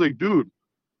you. And I was like, dude,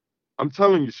 I'm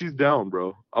telling you, she's down,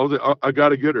 bro. I was like, I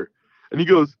gotta get her. And he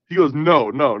goes,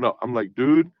 no. I'm like,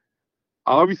 dude,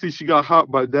 obviously she got hot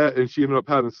by that, and she ended up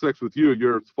having sex with you,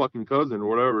 your fucking cousin or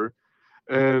whatever.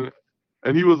 And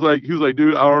he was like,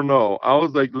 dude, I don't know. I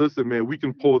was like, listen, man, we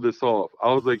can pull this off.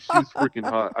 I was like, she's freaking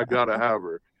hot. I gotta have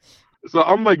her. So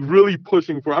I'm like really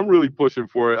pushing for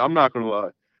it. I'm not gonna lie.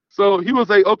 So he was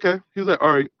like, okay. He was like,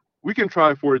 all right, we can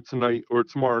try for it tonight or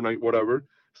tomorrow night, whatever.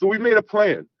 So we made a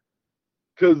plan.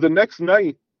 Because the next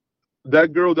night,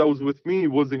 that girl that was with me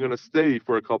wasn't going to stay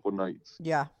for a couple nights.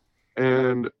 Yeah.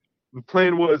 And the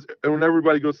plan was, and when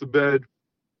everybody goes to bed,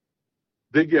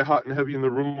 they get hot and heavy in the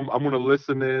room. I'm gonna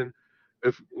listen in.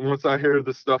 If once I hear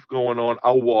the stuff going on,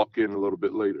 I'll walk in a little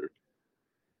bit later.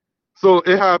 So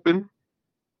it happened.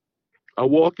 I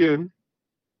walk in,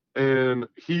 and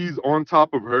he's on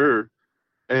top of her,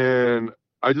 and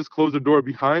I just close the door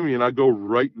behind me, and I go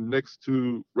right up next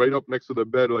to the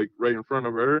bed, like right in front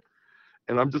of her,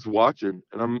 and I'm just watching,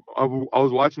 and I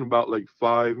was watching about like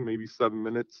 5, maybe 7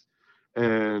 minutes,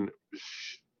 and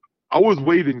I was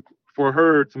waiting for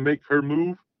her to make her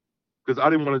move because I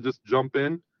didn't want to just jump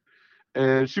in,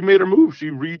 and she made her move. She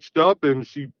reached up and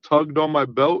she tugged on my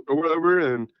belt or whatever,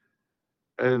 and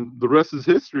the rest is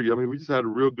history. I mean, we just had a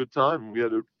real good time.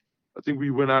 I think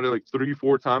we went at it like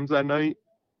 3-4 times that night,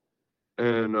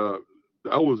 and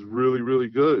that was really, really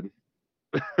good.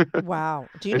 Wow.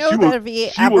 Do you And know that if he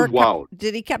she ever was wild.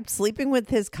 did he kept sleeping with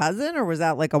his cousin, or was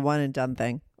that like a one and done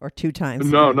thing, or 2 times?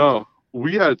 No.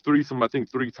 We had threesome, I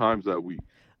think 3 times that week.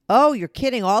 Oh, you're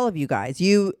kidding, all of you guys.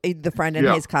 You, the friend and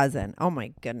Yeah. his cousin. Oh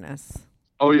my goodness.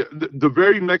 Oh yeah. The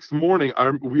very next morning,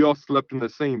 we all slept in the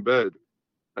same bed,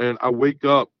 and I wake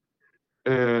up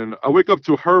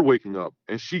to her waking up,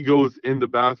 and she goes in the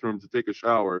bathroom to take a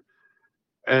shower,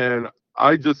 and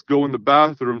I just go in the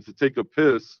bathroom to take a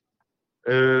piss,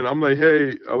 and I'm like,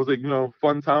 hey, I was like,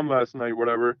 fun time last night,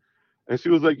 whatever, and she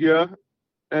was like, yeah,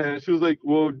 and she was like,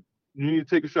 well, you need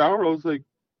to take a shower. I was like,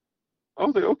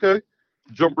 okay.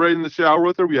 Jump right in the shower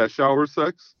with her. We had shower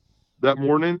sex that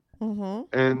morning,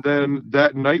 and then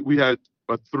that night we had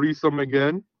a threesome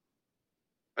again,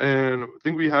 and I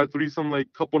think we had threesome like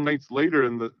a couple nights later.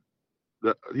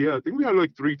 I think we had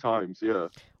like 3 times. Yeah.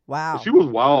 Wow. And she was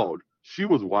wild. She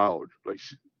was wild. Like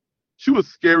she was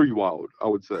scary wild, I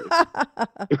would say.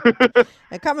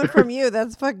 And coming from you,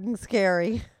 that's fucking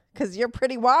scary. Because you're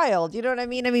pretty wild. You know what I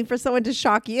mean? I mean, for someone to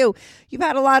shock you, you've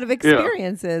had a lot of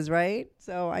experiences, right?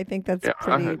 So I think that's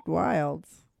pretty wild.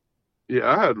 Yeah,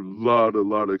 I had a lot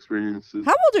of experiences.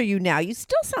 How old are you now? You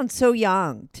still sound so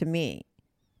young to me.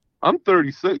 I'm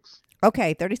 36.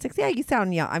 Okay, 36. Yeah, you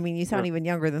sound young. I mean, you sound even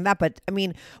younger than that. But I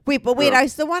mean, wait. I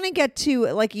still want to get to,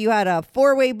 like, you had a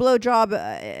 4-way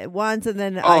blowjob once, and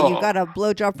then you got a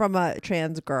blowjob from a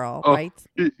trans girl, right?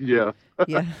 Yeah.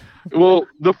 Yeah. Well,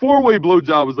 the 4-way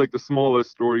blowjob was like the smallest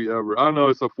story ever. I know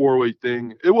it's a 4-way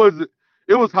thing. It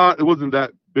was hot. It wasn't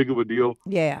that big of a deal.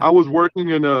 Yeah. I was working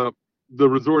in the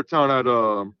resort town at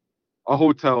a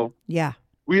hotel. Yeah.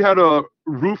 We had a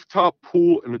rooftop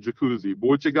pool and a jacuzzi, but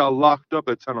which it got locked up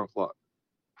at 10 o'clock.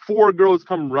 4 girls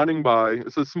come running by.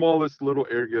 It's the smallest little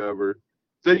area ever.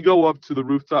 They go up to the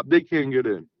rooftop. They can't get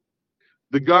in.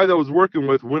 The guy that I was working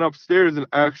with went upstairs and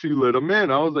actually let them in.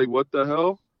 I was like, what the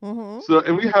hell? Mm-hmm. So,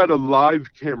 and we had a live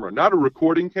camera, not a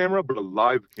recording camera, but a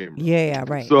live camera. Yeah,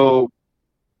 right. So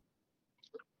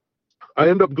I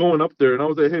end up going up there, and I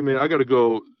was like, hey, man, I got to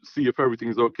go see if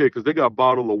everything's okay, because they got a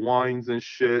bottle of wines and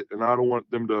shit, and I don't want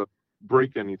them to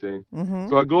break anything. Mm-hmm.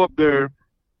 So I go up there,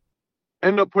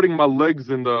 end up putting my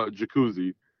legs in the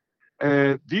jacuzzi,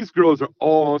 and these girls are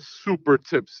all super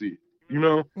tipsy,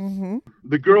 Mm-hmm.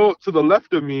 The girl to the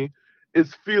left of me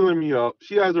is feeling me up.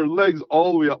 She has her legs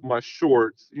all the way up my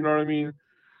shorts, you know what I mean?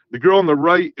 The girl on the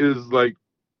right is like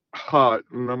hot,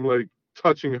 and I'm like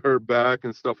touching her back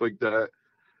and stuff like that.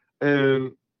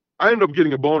 And I end up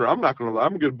getting a boner. I'm not gonna lie,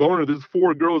 I'm gonna get a boner. There's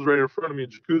 4 girls right in front of me in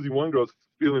jacuzzi. One girl's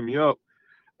feeling me up,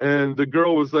 and the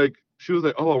girl was like,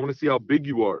 oh, I want to see how big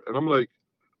you are. And I'm like,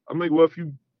 well, if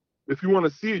you want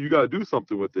to see it, you gotta do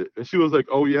something with it. And she was like,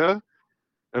 oh yeah.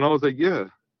 And I was like, yeah.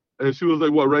 And she was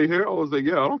like, what, right here? I was like,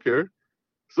 yeah, I don't care.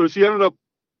 So she ended up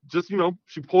just,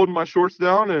 she pulled my shorts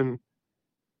down and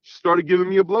started giving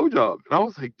me a blowjob. And I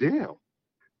was like, damn.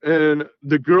 And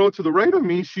the girl to the right of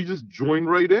me, she just joined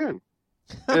right in.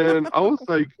 And I was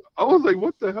like,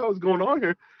 what the hell is going on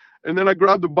here? And then I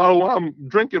grabbed the bottle. I'm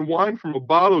drinking wine from a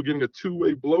bottle, getting a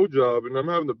 2-way blowjob, and I'm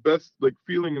having the best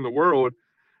feeling in the world.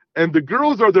 And the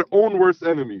girls are their own worst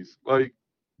enemies. Like,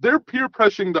 they're peer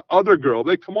pressuring the other girl.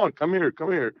 They, come on, come here.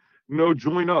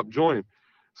 Join up.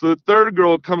 So the third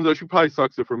girl comes up. She probably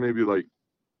sucks it for maybe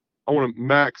I want to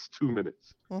max 2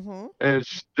 minutes. Mm-hmm. And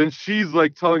then she's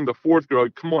like telling the fourth girl,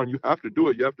 come on, you have to do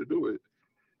it.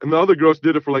 And the other girls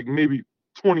did it for maybe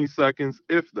 20 seconds,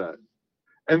 if that.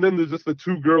 And then there's just the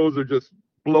 2 girls are just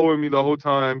blowing me the whole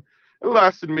time. It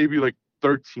lasted maybe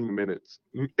 13 minutes,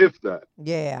 if that.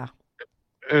 Yeah.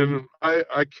 And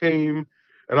I came,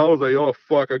 and I was like, oh,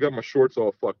 fuck, I got my shorts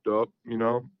all fucked up,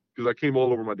 because I came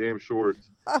all over my damn shorts.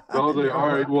 So I was like, all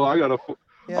right, well, I got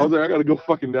to go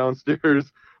fucking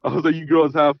downstairs. I was like, you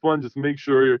girls have fun. Just make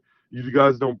sure you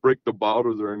guys don't break the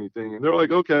bottles or anything. And they're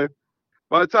like, okay.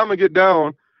 By the time I get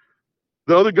down,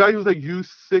 The other guy, he was like, you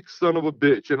sick son of a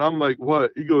bitch. And I'm like,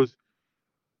 what? He goes,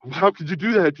 how could you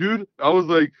do that, dude? I was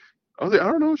like, I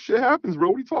don't know. Shit happens, bro.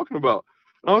 What are you talking about?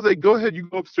 And I was like, go ahead. You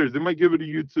go upstairs. They might give it to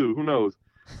you, too. Who knows?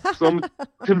 So I'm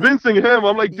convincing him.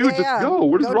 I'm like, dude, just go.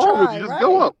 What is wrong with you? Just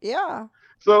go up. Yeah.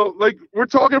 So, like, we're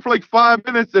talking for like 5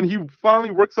 minutes, and he finally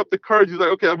works up the courage. He's like,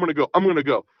 okay, I'm going to go. I'm going to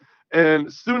go. And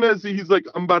as soon as he's like,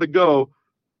 I'm about to go,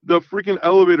 the freaking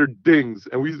elevator dings,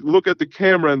 and we look at the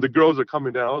camera, and the girls are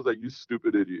coming down. I was like, you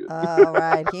stupid idiot. Oh,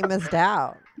 right. He missed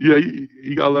out. Yeah,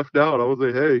 he got left out. I was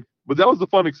like, hey. But that was a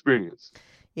fun experience.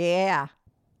 Yeah.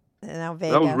 And now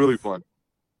Vegas. That was really fun.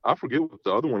 I forget what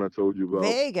the other one I told you about.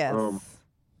 Vegas.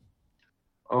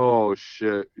 Oh,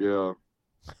 shit. Yeah.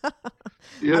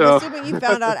 Yeah. I'm assuming you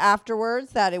found out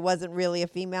afterwards that it wasn't really a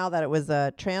female, that it was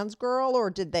a trans girl, or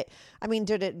did they? I mean,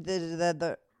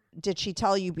 did she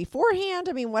tell you beforehand?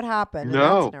 I mean, what happened in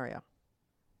that scenario?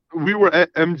 We were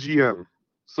at MGM,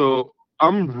 so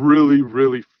I'm really,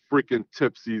 really freaking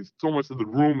tipsy. So much that the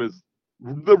room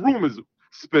is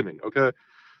spinning. Okay,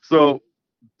 so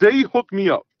they hooked me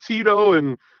up. Tito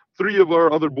and 3 of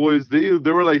our other boys. They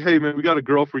were like, "Hey man, we got a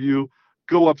girl for you.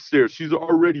 Go upstairs. She's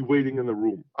already waiting in the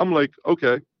room." I'm like,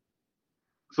 okay.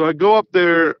 So I go up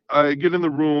there, I get in the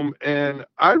room, and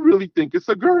I really think it's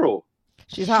a girl.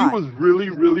 She was really,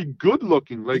 really good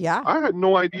looking. Like, yeah. I had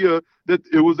no idea that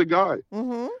it was a guy.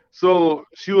 Mm-hmm. So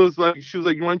she was like,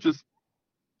 you want to just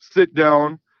sit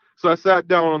down? So I sat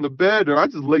down on the bed, and I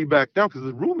just lay back down because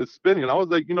the room is spinning. And I was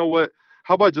like, you know what?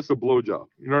 How about just a blowjob?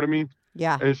 You know what I mean?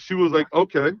 Yeah. And she was like,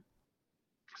 okay.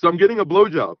 So I'm getting a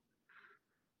blowjob.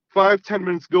 5-10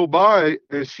 minutes go by,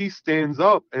 and she stands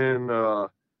up, and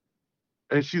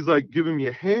she's like giving me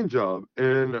a hand job,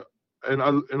 and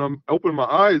I'm opening my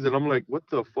eyes, and I'm like, what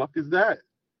the fuck is that?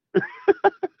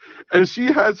 And she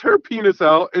has her penis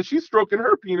out, and she's stroking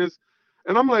her penis,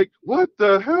 and I'm like, what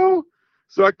the hell?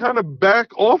 So I kind of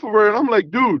back off of her, and I'm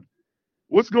like, dude,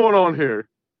 what's going on here?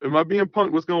 Am I being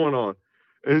punked? What's going on?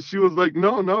 And she was like,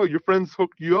 no, your friends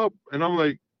hooked you up. And I'm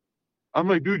like,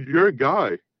 dude, you're a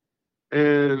guy.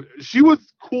 And she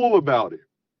was cool about it.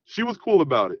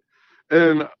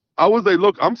 And I was like,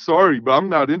 look, I'm sorry, but I'm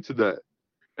not into that.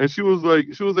 And she was like,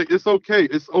 it's okay.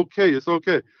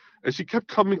 And she kept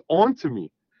coming on to me.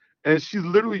 And she's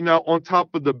literally now on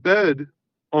top of the bed,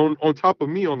 on top of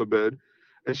me on the bed.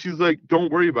 And she's like,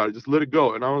 don't worry about it. Just let it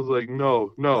go. And I was like,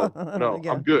 no, yeah.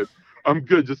 I'm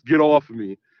good. Just get off of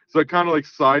me. So I kind of like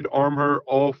sidearm her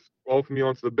off me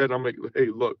onto the bed. I'm like, hey,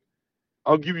 look,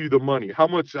 I'll give you the money. How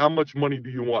much money do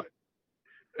you want?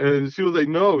 And she was like,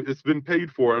 no, it's been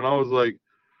paid for. And I was like,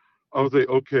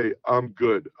 okay, I'm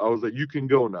good. I was like, you can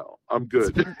go now. I'm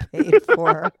good. It's paid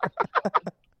for.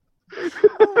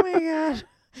 Oh my God.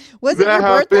 Was it your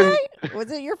birthday? Was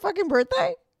it your fucking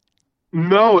birthday?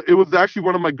 No, it was actually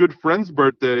one of my good friend's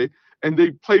birthday, and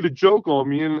they played a joke on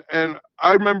me. And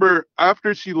I remember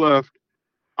after she left,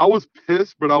 I was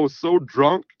pissed, but I was so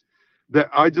drunk that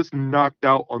I just knocked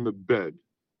out on the bed.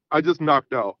 I just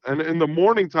knocked out. And in the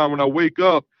morning time when I wake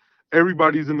up,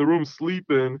 everybody's in the room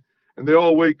sleeping, and they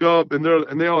all wake up and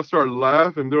they all start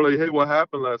laughing. They're like, hey, what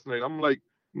happened last night? I'm like,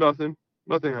 nothing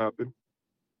happened.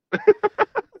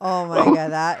 Oh my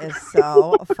God, that is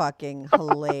so fucking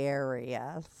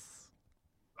hilarious.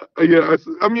 Yeah,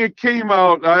 I mean, it came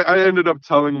out. I ended up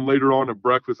telling them later on at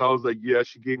breakfast. I was like, yeah,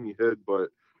 she gave me head, but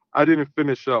I didn't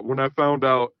finish up. When I found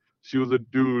out she was a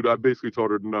dude, I basically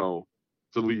told her no,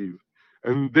 to leave.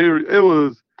 And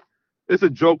it's a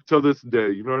joke to this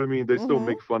day. You know what I mean? They still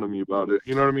make fun of me about it.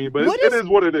 You know what I mean? But it is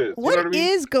what it is. What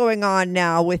is going on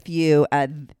now with you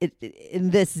in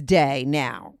this day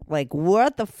now? Like,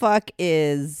 what the fuck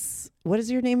what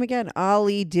is your name again?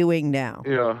 Ali doing now?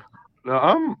 Yeah.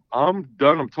 No, I'm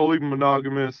done. I'm totally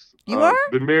monogamous. You are?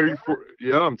 Been married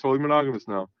I'm totally monogamous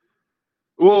now.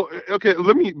 Well, okay,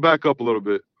 let me back up a little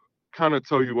bit. Kind of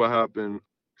tell you what happened.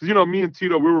 Because, me and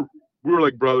Tito, we were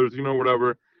like brothers,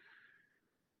 whatever.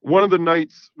 One of the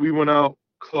nights we went out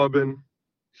clubbing,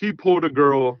 he pulled a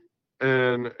girl,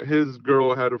 and his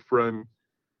girl had a friend.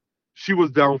 She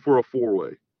was down for a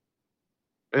 4-way.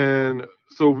 And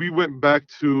so we went back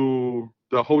to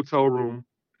the hotel room.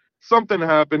 Something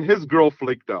happened. His girl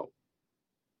flaked out.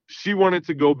 She wanted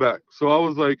to go back. So I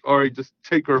was like, all right, just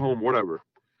take her home, whatever.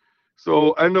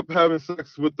 So I end up having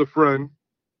sex with the friend.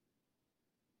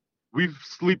 We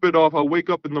sleep it off. I wake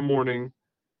up in the morning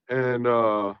and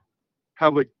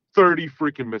have like 30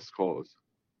 freaking missed calls.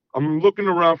 I'm looking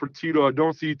around for Tito. I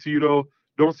don't see Tito.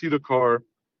 Don't see the car.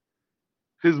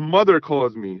 His mother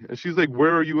calls me and she's like,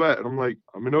 where are you at? And I'm like,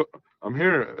 I'm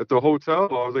here at the hotel.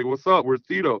 I was like, what's up? Where's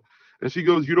Tito? And she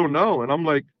goes, you don't know. And I'm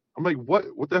like, what?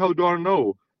 What the hell do I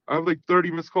know? I have like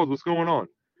 30 missed calls. What's going on?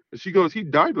 And she goes, he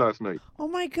died last night. Oh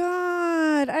my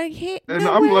God. I hate And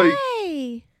no I'm like,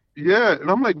 way. yeah.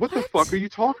 And I'm like, what the fuck are you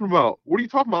talking about? What are you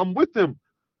talking about? I'm with him.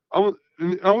 I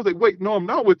was like, wait, no, I'm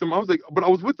not with him. I was like, but I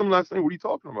was with him last night. What are you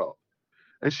talking about?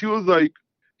 And she was like,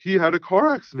 he had a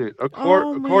car accident. A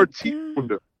car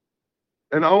T-boned him.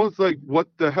 And I was like, what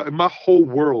the hell? And my whole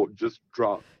world just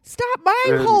dropped. Stop.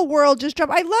 My whole world just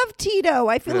dropped. I love Tito.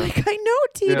 I feel like I know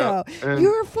Tito. Yeah.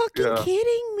 You're fucking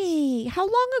kidding me. How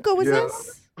long ago was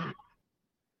this?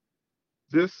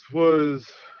 This was,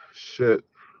 shit.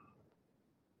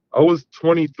 I was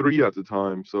 23 at the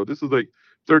time. So this was like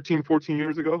 13, 14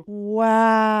 years ago.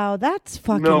 Wow. That's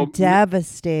fucking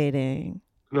devastating.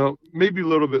 No, maybe a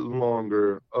little bit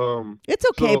longer. It's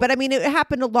okay, but I mean, it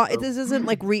happened a lot. This isn't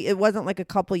like it wasn't like a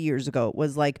couple years ago. It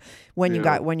was like when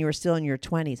you were still in your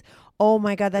 20s. Oh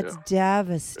my God, that's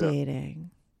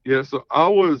devastating. Yeah, so I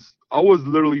was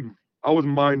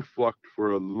mind fucked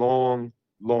for a long,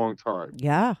 long time.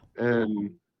 Yeah.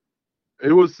 And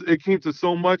it came to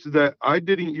so much that I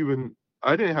didn't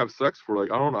have sex for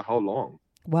like I don't know how long.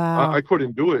 Wow. I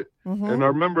couldn't do it. Mm-hmm. And I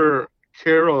remember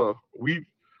Kara,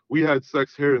 we had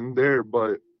sex here and there,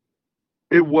 but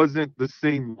it wasn't the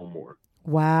same no more.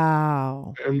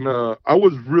 Wow. And I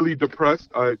was really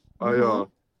depressed. I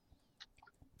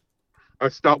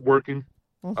stopped working.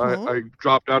 Mm-hmm. I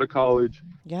dropped out of college.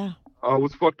 Yeah. I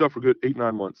was fucked up for a good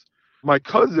 8-9 months. My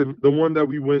cousin, the one that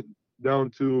we went down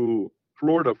to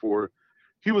Florida for,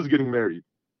 he was getting married.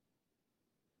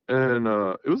 And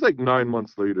it was like 9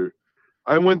 months later.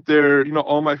 I went there,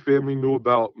 all my family knew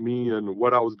about me and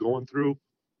what I was going through.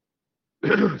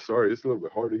 Sorry, it's a little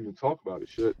bit hard to even talk about it.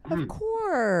 Shit. Of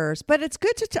course, but it's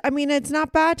good to. I mean, it's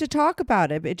not bad to talk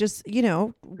about it. It just,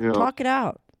 talk it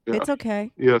out. Yeah. It's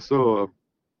okay. Yeah. So,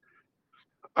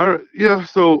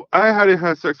 So I hadn't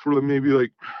had sex for maybe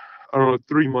like I don't know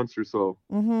 3 months or so.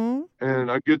 Mm-hmm.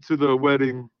 And I get to the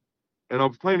wedding, and I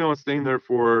was planning on staying there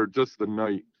for just the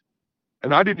night,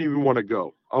 and I didn't even want to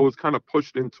go. I was kind of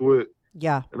pushed into it.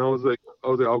 Yeah. And I was like,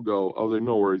 I'll go. I was like,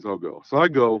 no worries, I'll go. So I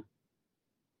go.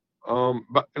 And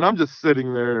I'm just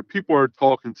sitting there. People are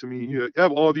talking to me. You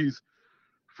have all these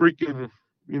freaking,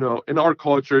 in our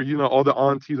culture, all the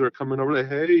aunties are coming over like,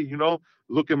 hey,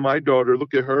 look at my daughter,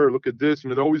 look at her, look at this.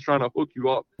 They're always trying to hook you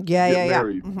up. Yeah, get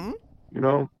married,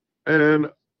 Mm-hmm. And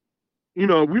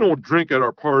we don't drink at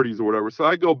our parties or whatever. So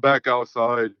I go back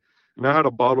outside, and I had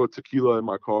a bottle of tequila in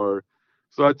my car.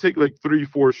 So I take like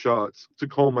 3-4 shots to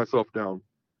calm myself down.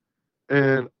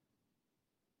 And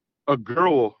a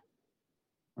girl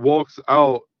walks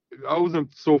out. I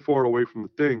wasn't so far away from the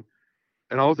thing,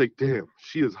 and I was like, damn,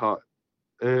 she is hot.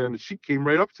 And she came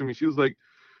right up to me. She was like,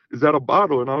 is that a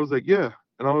bottle? And I was like, yeah.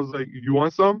 And I was like, you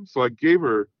want some? So I gave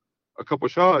her a couple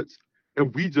shots,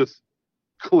 and we just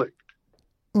clicked.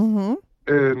 Mm-hmm.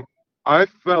 And I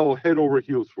fell head over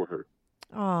heels for her.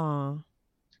 Aww.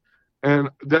 And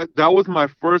that was my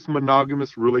first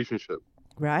monogamous relationship.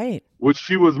 Right. Which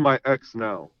she was my ex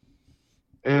now.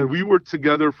 And we were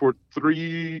together for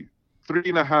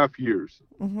 3.5 years,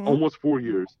 mm-hmm. almost 4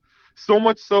 years. So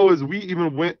much so as we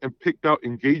even went and picked out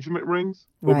engagement rings,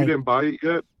 but we didn't buy it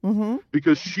yet. Mm-hmm.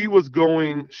 Because she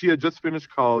had just finished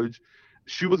college.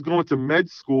 She was going to med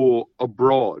school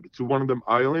abroad to one of them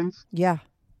islands. Yeah.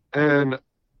 And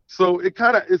so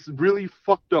it's really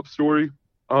fucked up story.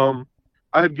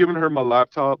 I had given her my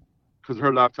laptop because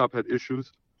her laptop had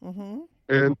issues. Mm-hmm.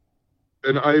 And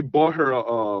I bought her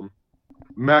a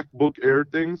MacBook Air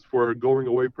things for her going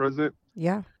away present.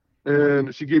 Yeah.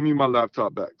 And she gave me my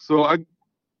laptop back. So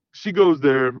she goes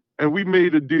there, and we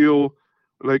made a deal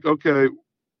like, okay,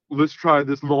 let's try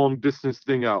this long distance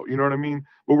thing out. You know what I mean?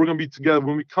 But we're going to be together.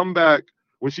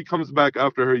 When she comes back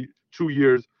after her 2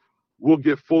 years, we'll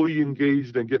get fully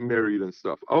engaged and get married and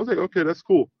stuff. I was like, okay, that's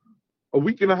cool. A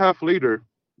week and a half later,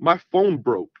 my phone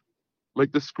broke.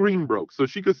 Like the screen broke. So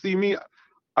she could see me.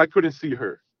 I couldn't see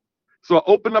her. So I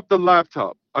open up the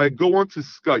laptop. I go onto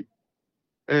Skype.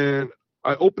 And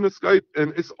I open the Skype,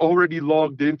 and it's already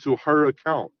logged into her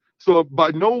account. So by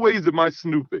no ways am I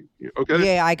snooping.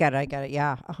 Okay? Yeah, I got it.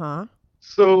 Yeah. Uh-huh.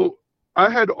 So I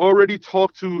had already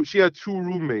she had 2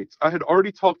 roommates. I had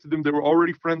already talked to them. They were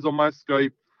already friends on my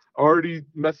Skype, already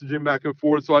messaging back and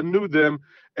forth. So I knew them.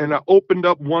 And I opened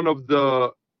up one of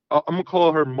I'm going to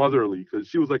call her motherly because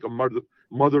she was like a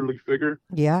motherly figure.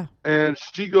 Yeah. And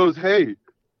she goes, hey,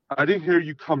 I didn't hear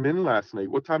you come in last night.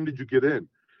 What time did you get in?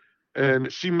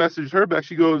 And she messaged her back.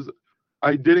 She goes,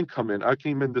 I didn't come in. I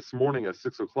came in this morning at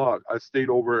 6:00. I stayed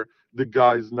over the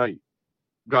guy's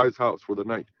house for the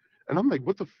night. And I'm like,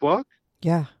 what the fuck?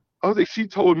 Yeah. I was like, she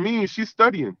told me she's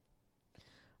studying.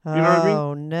 You know what I mean?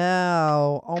 Oh,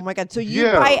 no. Oh, my God. So you,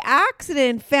 Yeah. by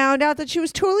accident, found out that she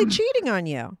was totally cheating on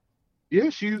you. Yeah,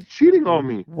 she's cheating on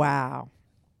me. Wow.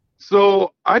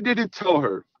 So I didn't tell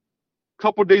her.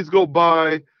 Couple days go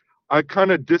by. I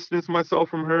kind of distanced myself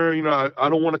from her. You know, I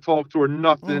don't want to talk to her,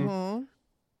 nothing. Mm-hmm.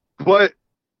 But,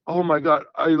 oh my God,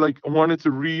 I like wanted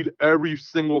to read every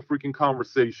single freaking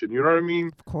conversation. You know what I mean?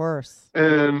 Of course.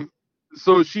 And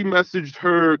so she messaged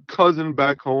her cousin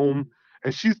back home,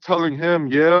 and she's telling him,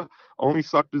 yeah, I only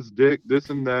sucked his dick, this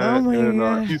and that. Oh, my and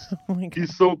God.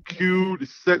 he's so cute.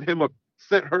 Sent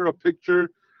her a picture.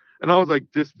 And I was like,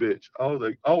 this bitch.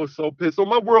 I was so pissed. So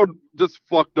my world just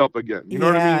fucked up again. You know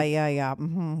what I mean? Yeah.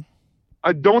 Mm-hmm.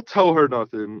 I don't tell her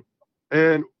nothing.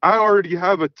 And I already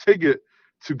have a ticket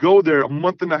to go there a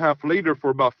month and a half later for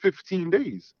about 15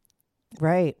 days.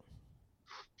 Right.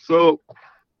 So,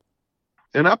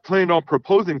 and I planned on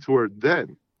proposing to her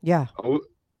then. Yeah.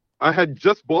 I had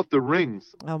just bought the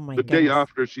rings the day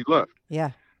after she left. Yeah.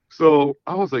 So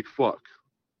I was like, fuck.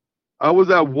 I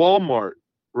was at Walmart,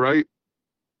 right?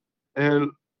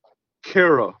 And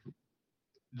Kara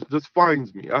just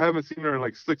finds me. I haven't seen her in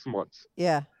like 6 months.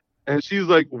 Yeah. And she's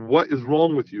like, what is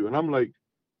wrong with you? And I'm like,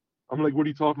 what are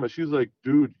you talking about? She's like,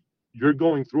 dude, you're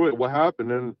going through it. What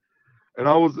happened?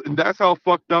 And that's how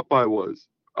fucked up I was.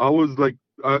 I was like,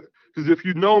 because if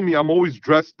you know me, I'm always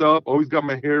dressed up, always got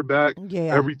my hair back,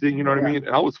 everything, you know what I mean?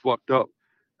 And I was fucked up.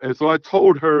 And so I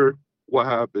told her what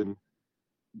happened.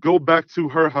 Go back to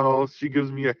her house. She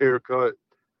gives me a haircut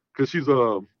because she's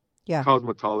a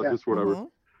cosmetologist, whatever.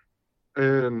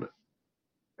 Mm-hmm.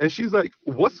 And she's like,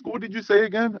 what school did you say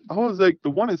again? I was like,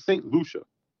 the one in St. Lucia.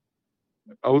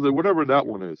 I was like, whatever that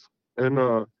one is.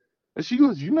 And she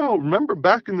goes, remember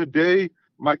back in the day,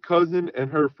 my cousin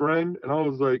and her friend? And I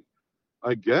was like,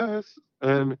 I guess.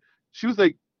 And she was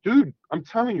like, dude, I'm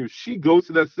telling you, she goes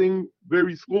to that same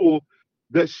very school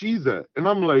that she's at. And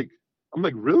I'm like,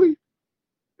 really?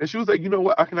 And she was like, you know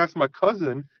what? I can ask my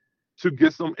cousin to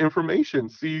get some information,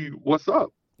 see what's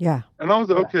up. Yeah. And I was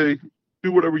like, okay,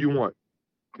 do whatever you want.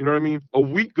 You know what I mean? A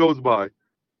week goes by,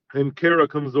 and Kara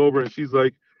comes over, and she's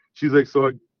like,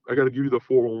 so I got to give you the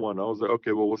 411. I was like,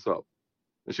 okay, well, what's up?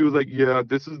 And she was like, yeah,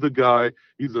 this is the guy.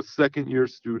 He's a second-year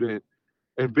student,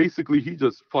 and basically he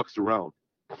just fucks around.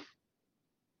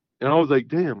 And I was like,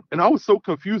 damn. And I was so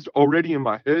confused already in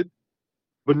my head,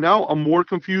 but now I'm more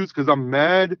confused because I'm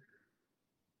mad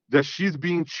that she's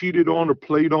being cheated on or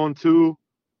played on too,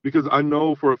 because I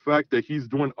know for a fact that he's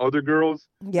doing other girls.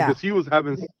 Yeah. Because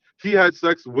he had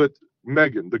sex with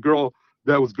Megan, the girl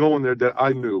that was going there that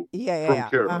I knew from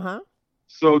Kara. Uh-huh.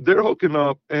 So they're hooking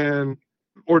up,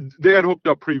 or they had hooked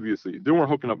up previously. They weren't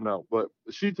hooking up now, but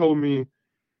she told me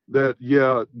that,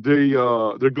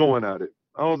 they're going at it.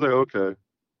 I was like, okay.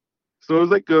 So it was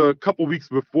like a couple weeks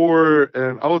before,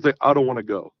 and I was like, I don't want to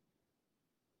go.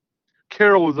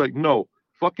 Carol was like, no,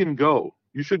 fucking go.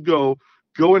 You should go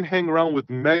and hang around with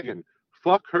Megan.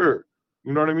 Fuck her.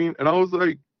 You know what I mean? And I was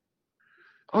like,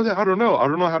 I don't know. I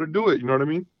don't know how to do it. You know what I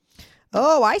mean?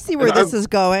 Oh, I see where this is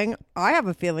going. I have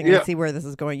a feeling I see where this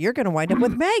is going. You're going to wind up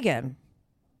with Megan.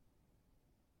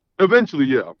 Eventually,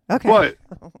 yeah. Okay. But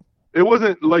it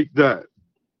wasn't like that.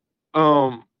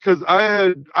 Because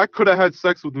I could have had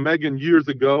sex with Megan years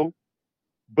ago,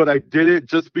 but I did it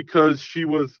just because she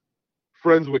was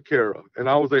friends with Kara. And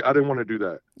I was like, I didn't want to do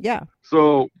that. Yeah.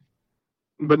 So,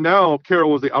 but now Kara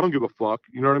was like, I don't give a fuck.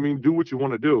 You know what I mean? Do what you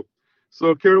want to do.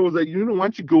 So Kara was like, why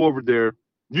don't you go over there?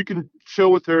 You can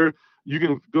chill with her. You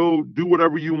can go do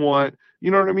whatever you want.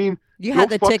 You know what I mean? You had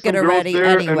the ticket already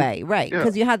anyway, right?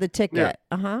 Because you had the ticket.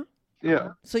 Yeah. Uh-huh. Yeah.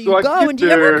 So you go, and do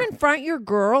you ever confront your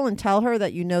girl and tell her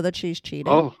that you know that she's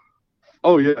cheating?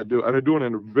 Oh yeah, I do. And I do it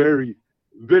in a very,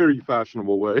 very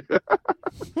fashionable way.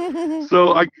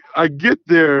 So I get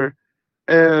there,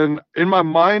 and in my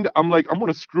mind, I'm like, I'm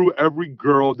going to screw every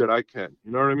girl that I can.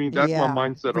 You know what I mean? That's my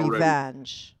mindset already.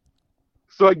 Revenge.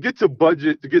 So I get to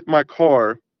budget to get my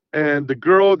car, and the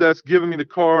girl that's giving me the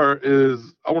car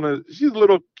she's a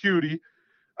little cutie.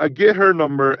 I get her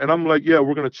number, and I'm like, yeah,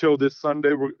 we're going to chill this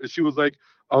Sunday. She was like,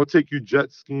 I'll take you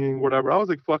jet skiing, whatever. I was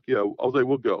like, fuck yeah. I was like,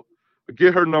 we'll go. I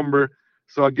get her number.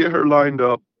 So I get her lined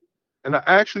up, and I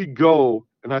actually go,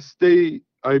 and I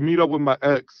meet up with my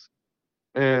ex,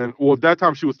 and at that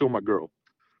time she was still my girl.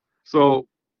 So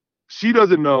she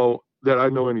doesn't know that I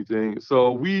know anything.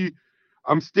 So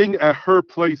I'm staying at her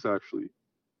place actually.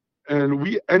 And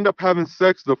we end up having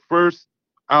sex the first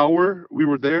hour we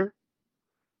were there,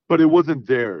 but it wasn't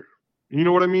there. You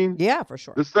know what I mean? Yeah, for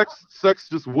sure. The sex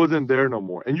just wasn't there no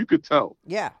more. And you could tell.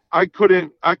 Yeah. I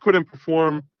couldn't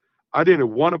perform. I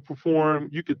didn't want to perform.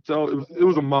 You could tell it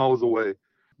was a miles away.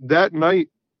 That night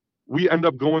we end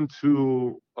up going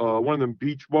to one of them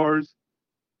beach bars,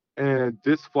 and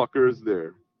this fucker is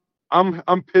there.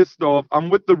 I'm pissed off. I'm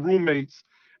with the roommates,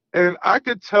 and I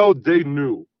could tell they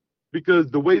knew because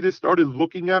the way they started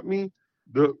looking at me,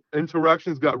 the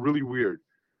interactions got really weird.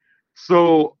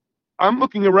 So I'm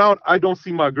looking around. I don't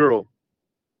see my girl.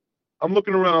 I'm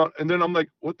looking around, and then I'm like,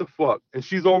 what the fuck? And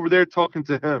she's over there talking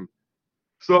to him.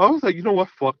 So I was like, you know what?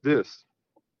 Fuck this.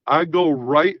 I go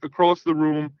right across the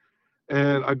room,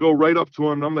 and I go right up to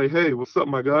him, and I'm like, hey, what's up,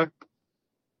 my guy?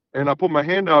 And I put my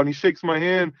hand out, and he shakes my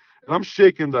hand, and I'm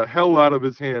shaking the hell out of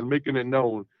his hand, making it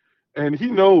known. And he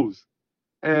knows.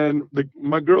 And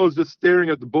my girl is just staring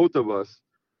at the both of us.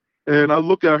 And I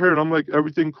look at her, and I'm like,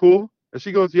 everything cool? And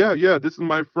she goes, yeah, this is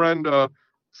my friend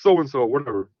so-and-so,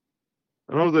 whatever.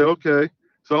 And I was like, okay.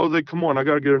 So I was like, come on, I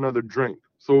got to get another drink.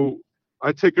 So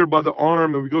I take her by the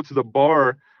arm, and we go to the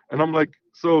bar. And I'm like,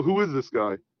 so who is this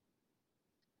guy?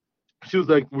 She was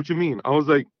like, what you mean? I was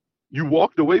like, you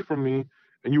walked away from me,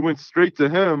 and you went straight to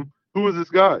him. Who is this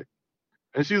guy?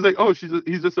 And she's like, oh,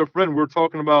 he's just a friend. We're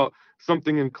talking about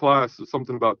something in class or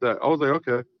something about that. I was like,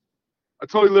 okay. I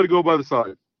totally let it go by the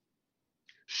side.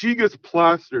 She gets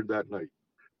plastered that night.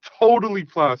 Totally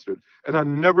plastered. And I've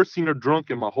never seen her drunk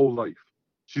in my whole life.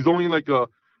 She's only like a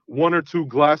 1 or 2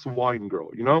 glass wine girl,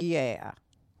 you know? Yeah.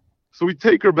 So we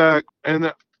take her back,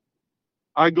 and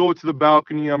I go to the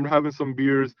balcony. I'm having some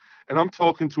beers, and I'm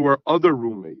talking to our other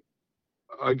roommate.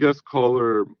 I guess call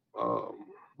her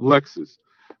Lexus.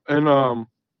 And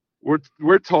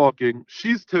we're talking.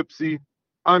 She's tipsy.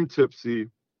 I'm tipsy.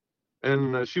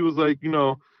 And she was like,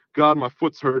 God, my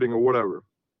foot's hurting or whatever.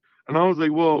 And I was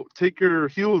like, well, take your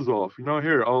heels off.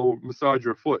 Here, I'll massage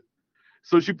your foot.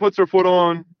 So she puts her foot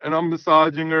on, and I'm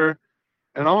massaging her.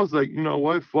 And I was like, you know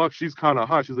what? Fuck, she's kind of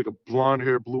hot. She's like a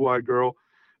blonde-haired, blue-eyed girl.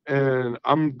 And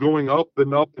I'm going up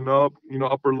and up and up,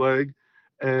 upper leg.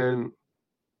 And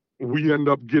we end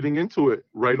up getting into it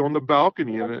right on the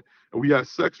balcony. And we had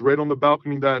sex right on the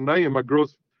balcony that night. And my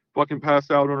girl's fucking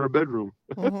passed out in her bedroom.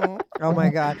 Mm-hmm. Oh, my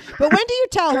God. But when do you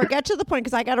tell her? Get to the point,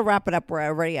 because I got to wrap it up. We're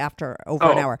already after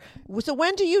over an hour. So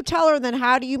when do you tell her, and then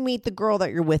how do you meet the girl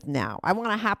that you're with now? I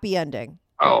want a happy ending.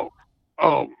 Oh,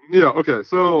 yeah, okay.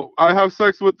 So I have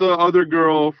sex with the other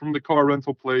girl from the car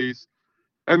rental place.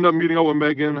 End up meeting up with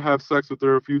Megan, have sex with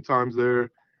her a few times there.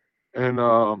 And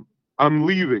I'm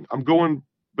leaving. I'm going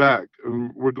back.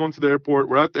 And we're going to the airport.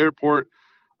 We're at the airport.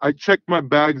 I checked my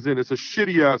bags in. It's a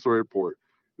shitty-ass airport.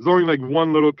 There's only like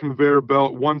one little conveyor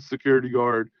belt, one security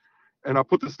guard. And I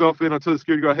put the stuff in. I tell the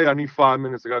security guard, hey, I need 5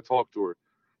 minutes. I got to talk to her.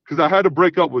 Because I had to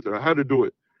break up with her. I had to do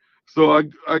it. So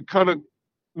I kind of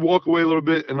walk away a little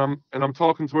bit, and I'm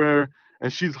talking to her,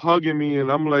 and she's hugging me,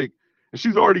 and I'm like, and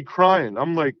she's already crying.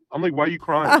 I'm like, why are you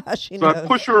crying? So knows. I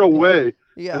push her away,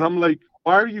 and I'm like,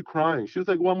 why are you crying? She was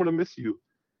like, well, I'm gonna miss you.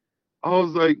 I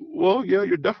was like, well, yeah,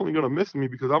 you're definitely gonna miss me,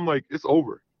 because I'm like, it's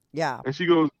over. Yeah. And she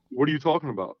goes, what are you talking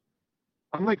about?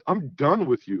 I'm like, I'm done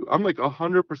with you. I'm like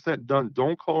 100% done.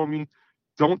 Don't call me,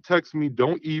 don't text me,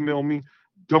 don't email me,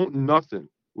 don't nothing.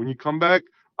 When you come back,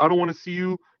 I don't want to see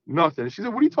you, nothing. And she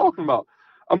said, what are you talking about?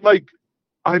 I'm like,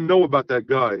 I know about that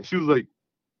guy. And she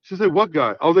said, what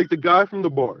guy? I was like, the guy from the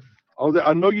bar. I was like,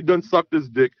 I know you done sucked his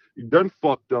dick. You done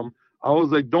fucked him. I was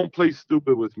like, don't play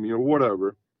stupid with me or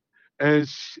whatever. And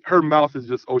her mouth is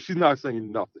just, she's not saying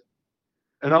nothing.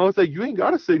 And I was like, you ain't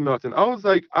got to say nothing. I was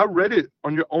like, I read it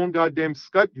on your own goddamn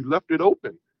Skype. You left it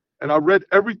open. And I read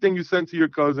everything you sent to your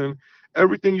cousin,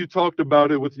 everything you talked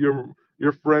about it with your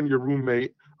friend, your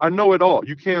roommate. I know it all.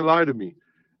 You can't lie to me.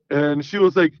 And she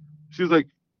was like,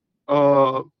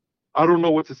 I don't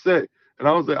know what to say. And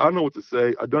I was like, I know what to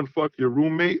say. I done fucked your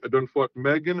roommate. I done fucked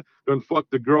Megan. Done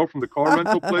fucked the girl from the car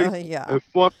rental place. Yeah. And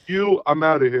fuck you. I'm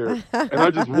out of here. And I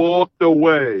just walked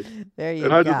away. There you go.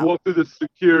 And I just walked through the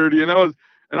security. And I was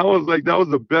like, that was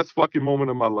the best fucking moment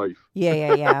of my life.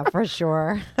 Yeah, for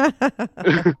sure.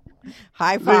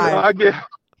 High five.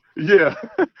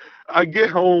 I get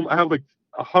home. I have like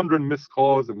 100 missed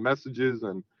calls and messages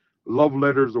and love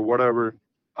letters or whatever.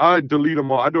 I delete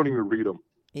them all. I don't even read them.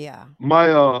 Yeah.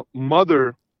 My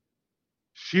mother,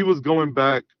 she was going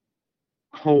back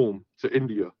home to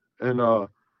India. And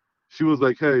she was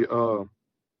like, hey, do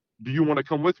you want to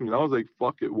come with me? And I was like,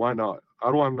 fuck it. Why not? I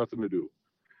don't have nothing to do.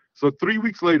 So 3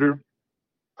 weeks later,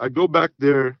 I go back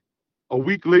there. A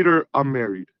week later, I'm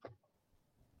married.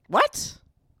 What?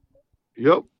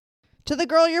 Yep. To the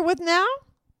girl you're with now?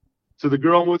 To the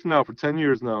girl I'm with now for 10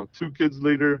 years now. 2 kids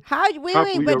later.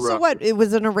 Wait, but so what? It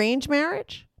was an arranged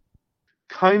marriage?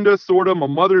 Kinda, sorta. My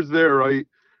mother's there, right?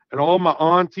 And all my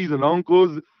aunties and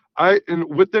uncles. And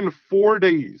within 4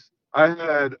 days, I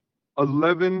had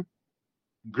 11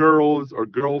 girls or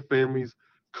girl families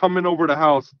coming over the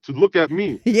house to look at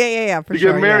me. Yeah, for to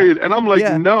sure. get married. And I'm like,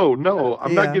 Yeah. no,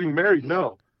 I'm Yeah. not getting married.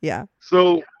 No. Yeah.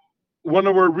 So one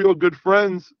of our real good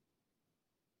friends,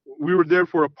 we were there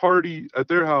for a party at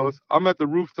their house. I'm at the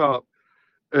rooftop,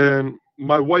 and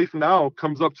my wife now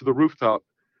comes up to the rooftop,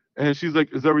 and she's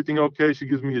like, is everything okay? She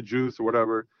gives me a juice or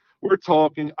whatever. We're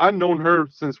talking. I've known her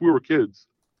since we were kids,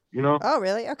 you know? Oh,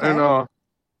 really? Okay. And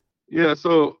yeah,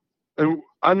 so, and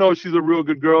I know she's a real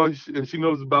good girl, and she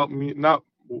knows about me, not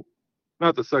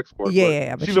the sex part.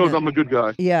 Yeah, but she knows I'm a good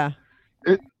guy. Yeah.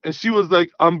 And she was like,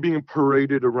 I'm being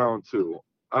paraded around too.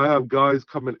 I have guys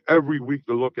coming every week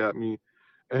to look at me.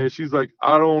 And she's like,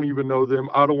 I don't even know them.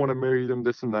 I don't want to marry them,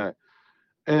 this and that.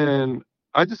 And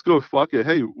I just go, fuck it.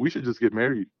 Hey, we should just get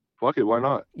married. Fuck it. Why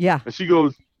not? Yeah. And she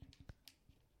goes,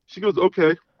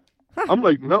 okay. Huh. I'm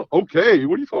like, no, okay.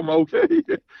 What are you talking about?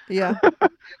 Okay. Yeah.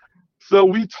 So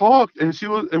we talked, and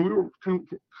we were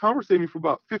conversating for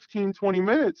about 15, 20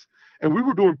 minutes, and we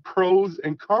were doing pros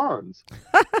and cons.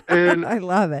 And I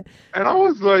love it. And I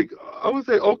was like,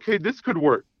 okay, this could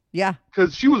work. Yeah.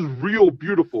 Because she was real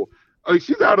beautiful. Like,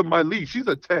 she's out of my league. She's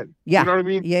a 10. Yeah. You know what I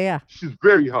mean? Yeah. She's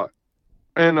very hot.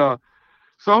 And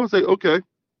so I was like, okay,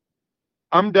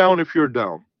 I'm down if you're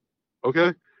down.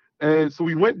 Okay? And so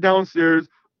we went downstairs.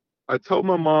 I told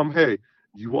my mom, hey,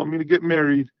 you want me to get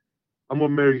married? I'm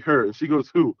going to marry her. And she goes,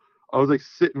 who? I was like,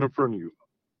 sitting in front of you.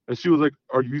 And she was like,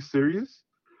 are you serious?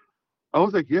 I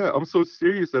was like, yeah, I'm so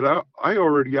serious that I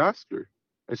already asked her.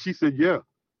 And she said, yeah.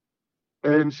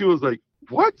 And she was like,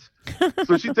 what?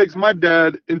 So she takes my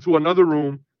dad into another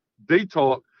room. They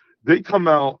talk. They come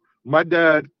out. My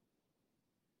dad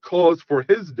calls for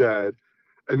his dad.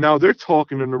 And now they're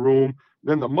talking in the room.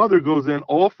 Then the mother goes in.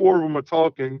 All four of them are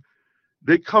talking.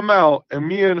 They come out. And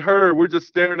me and her, we're just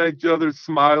staring at each other,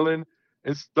 smiling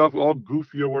and stuff, all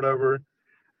goofy or whatever.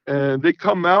 And they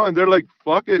come out and they're like,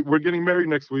 fuck it, we're getting married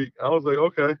next week. I was like,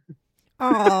 okay.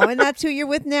 Oh, and that's who you're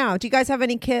with now. Do you guys have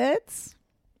any kids?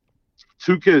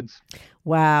 2 kids.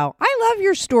 Wow. I love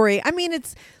your story. I mean,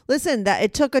 listen, that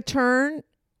it took a turn.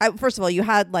 First of all, you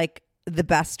had like the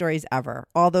best stories ever.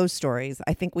 All those stories.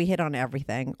 I think we hit on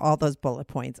everything. All those bullet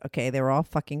points. Okay. They were all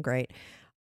fucking great.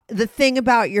 The thing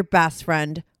about your best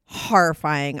friend,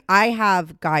 horrifying. I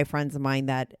have guy friends of mine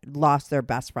that lost their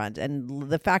best friend, and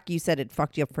the fact you said it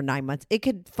fucked you up for 9 months, it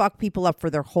could fuck people up for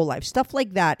their whole life. Stuff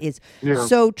like that is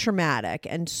so traumatic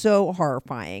and so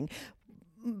horrifying.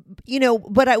 You know,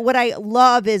 but what I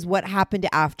love is what happened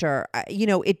after. You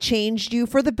know, it changed you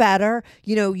for the better.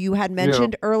 You know, you had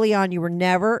mentioned early on you were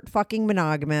never fucking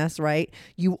monogamous, right?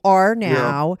 You are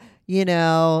now. Yeah. You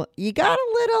know, you got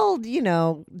a little, you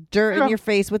know, dirt in your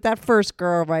face with that first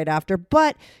girl right after.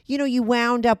 But, you know, you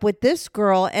wound up with this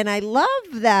girl. And I love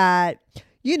that,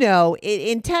 you know,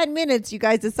 in 10 minutes, you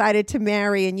guys decided to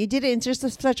marry, and you did it in just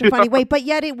such a funny way. But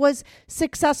yet it was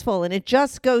successful. And it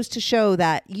just goes to show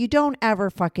that you don't ever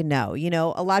fucking know. You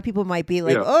know, a lot of people might be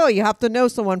like, oh, you have to know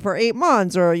someone for 8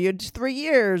 months or 3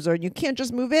 years, or you can't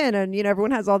just move in. And, you know,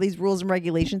 everyone has all these rules and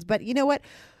regulations. But you know what?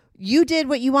 You did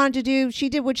what you wanted to do. She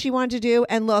did what she wanted to do.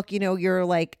 And look, you know, you're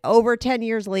like over 10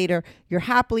 years later, you're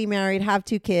happily married, have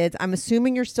 2 kids. I'm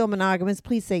assuming you're still monogamous.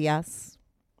 Please say yes.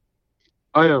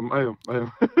 I am.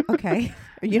 Okay.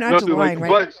 You're not just lying,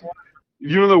 right? But,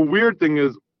 you know, the weird thing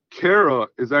is, Kara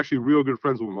is actually real good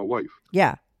friends with my wife.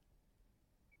 Yeah.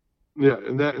 Yeah.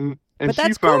 And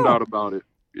she found out about it.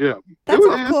 Yeah. That's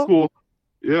all cool.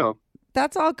 Yeah.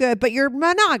 That's all good. But you're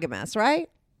monogamous, right?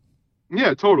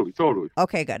 Yeah, totally.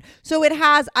 Okay, good. So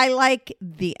I like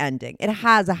the ending. It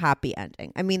has a happy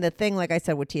ending. I mean, the thing, like I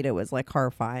said, with Tita was like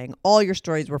horrifying. All your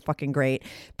stories were fucking great.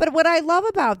 But what I love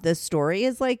about this story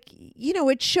is like, you know,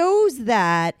 it shows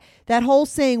that whole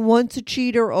saying, once a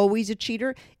cheater, always a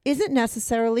cheater, isn't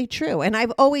necessarily true. And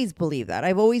I've always believed that.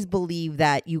 I've always believed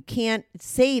that you can't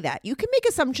say that. You can make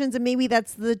assumptions, and maybe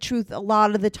that's the truth a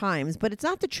lot of the times, but it's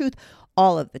not the truth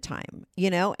all of the time, you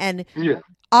know? And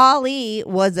Ali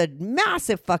was a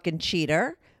massive fucking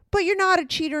cheater, but you're not a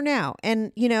cheater now.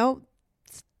 And, you know,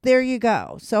 there you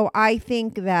go. So I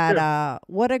think that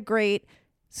what a great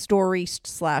stories.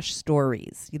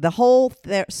 The whole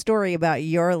story about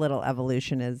your little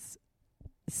evolution is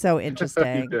so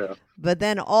interesting. But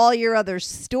then all your other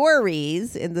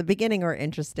stories in the beginning are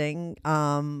interesting.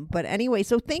 But anyway,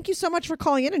 so thank you so much for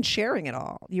calling in and sharing it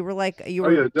all. You were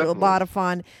a lot of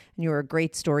fun, and you were a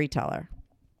great storyteller.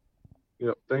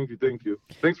 Yep. Thank you.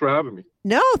 Thanks for having me.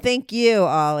 No, thank you,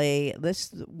 Ollie.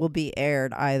 This will be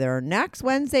aired either next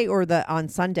Wednesday or on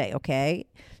Sunday. Okay.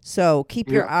 So keep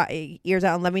your ears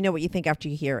out and let me know what you think after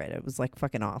you hear it. It was like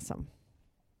fucking awesome.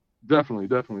 Definitely.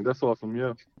 That's awesome.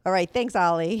 Yeah. All right. Thanks,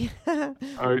 Ollie. All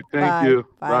right. Thank you.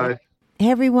 Bye. Hey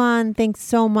everyone, thanks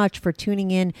so much for tuning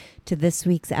in to this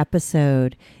week's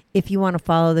episode. If you want to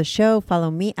follow the show, follow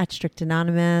me at Strict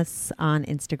Anonymous on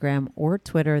Instagram or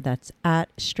Twitter. That's at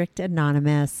Strict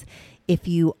Anonymous. If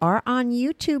you are on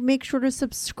YouTube, make sure to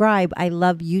subscribe. I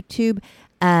love YouTube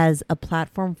as a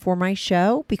platform for my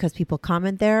show because people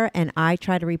comment there and I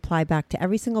try to reply back to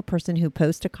every single person who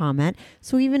posts a comment.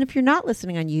 So even if you're not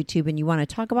listening on YouTube and you want to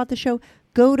talk about the show,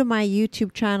 go to my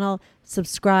YouTube channel,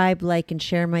 subscribe, like, and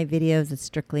share my videos. It's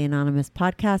Strictly Anonymous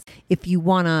Podcast. If you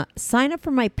want to sign up for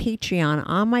my Patreon,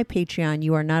 on my Patreon,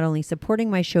 you are not only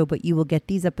supporting my show, but you will get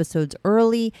these episodes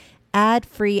early,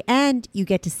 ad-free, and you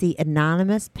get to see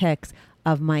anonymous pics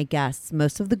of my guests.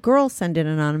 Most of the girls send in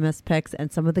anonymous pics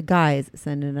and some of the guys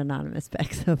send in anonymous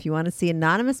pics. So if you want to see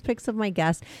anonymous pics of my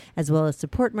guests as well as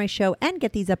support my show and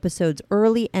get these episodes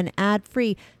early and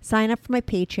ad-free, sign up for my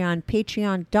Patreon,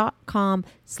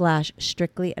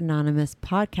 patreon.com/Strictly Anonymous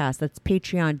Podcast. That's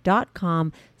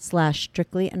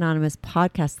patreon.com/Strictly Anonymous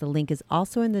Podcast. The link is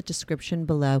also in the description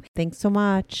below. Thanks so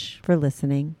much for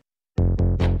listening.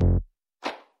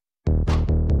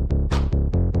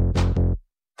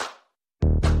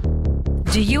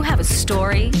 Do you have a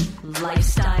story,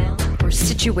 lifestyle, or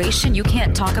situation you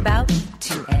can't talk about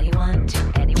to anyone?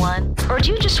 Or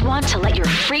do you just want to let your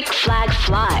freak flag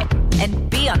fly and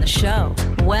be on the show?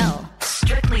 Well,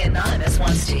 Strictly Anonymous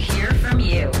wants to hear from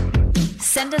you.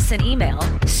 Send us an email,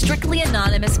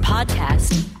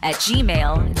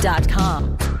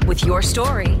 strictlyanonymouspodcast@gmail.com with your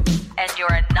story and your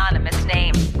anonymous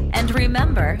name. And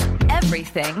remember,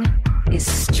 everything is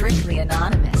strictly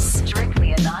anonymous.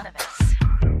 Strictly Anonymous.